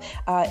club.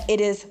 It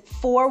is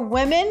for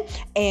women,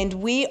 and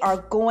we are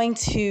going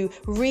to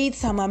read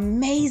some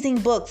amazing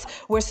books.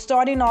 We're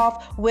starting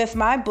off with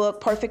my book,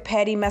 Perfect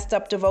Patty Messed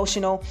Up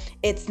Devotional.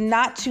 It's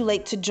not too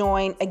late to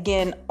join.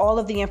 Again, all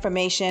of the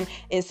information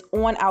is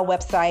on our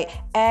website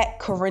at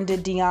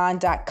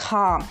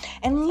CorindaDion.com.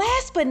 And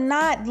last but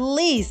not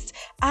least,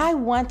 I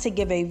want to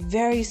give a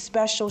very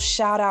special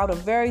shout out, a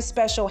very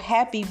special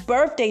happy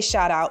birthday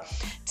shout out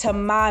to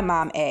my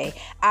Mom A.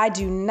 I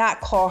do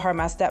not call her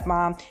my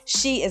stepmom.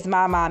 She is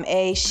my Mom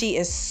A. She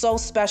is so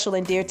special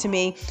and dear to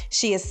me.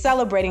 She is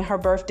celebrating her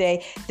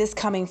birthday this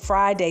coming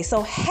Friday.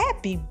 So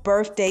happy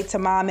birthday to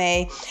Mom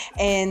A.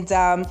 And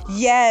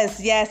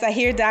yes, I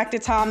hear Dr.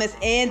 Thomas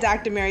and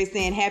Dr. Mary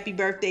saying happy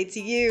birthday to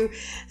you.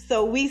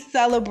 So we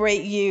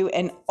celebrate you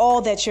and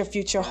all that your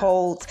future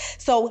holds.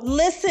 So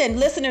listen,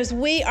 listeners,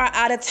 we are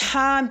out of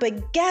time,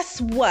 but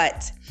guess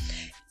what?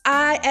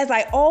 As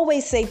I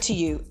always say to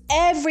you,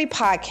 every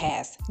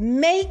podcast,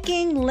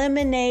 making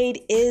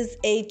lemonade is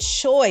a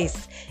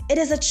choice. It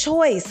is a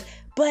choice,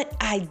 but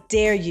I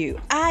dare you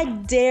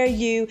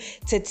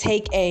to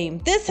take aim.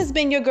 This has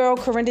been your girl,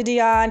 Corinda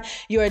Dion,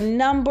 your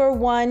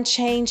 #1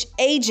 change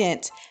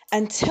agent.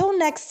 Until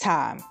next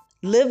time,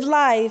 live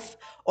life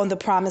on the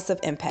promise of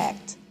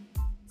impact.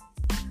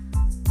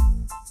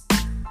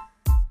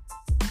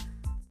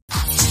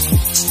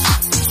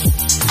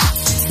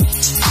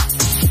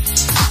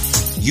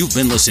 You've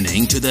been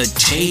listening to the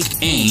Take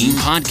Aim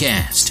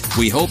podcast.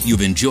 We hope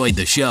you've enjoyed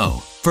the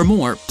show. For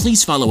more,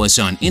 please follow us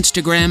on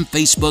Instagram,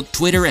 Facebook,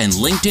 Twitter, and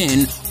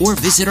LinkedIn, or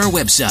visit our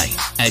website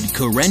at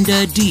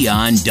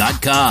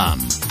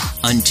CorindaDion.com.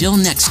 Until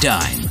next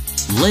time,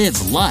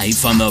 live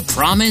life on the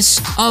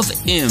promise of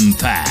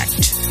impact.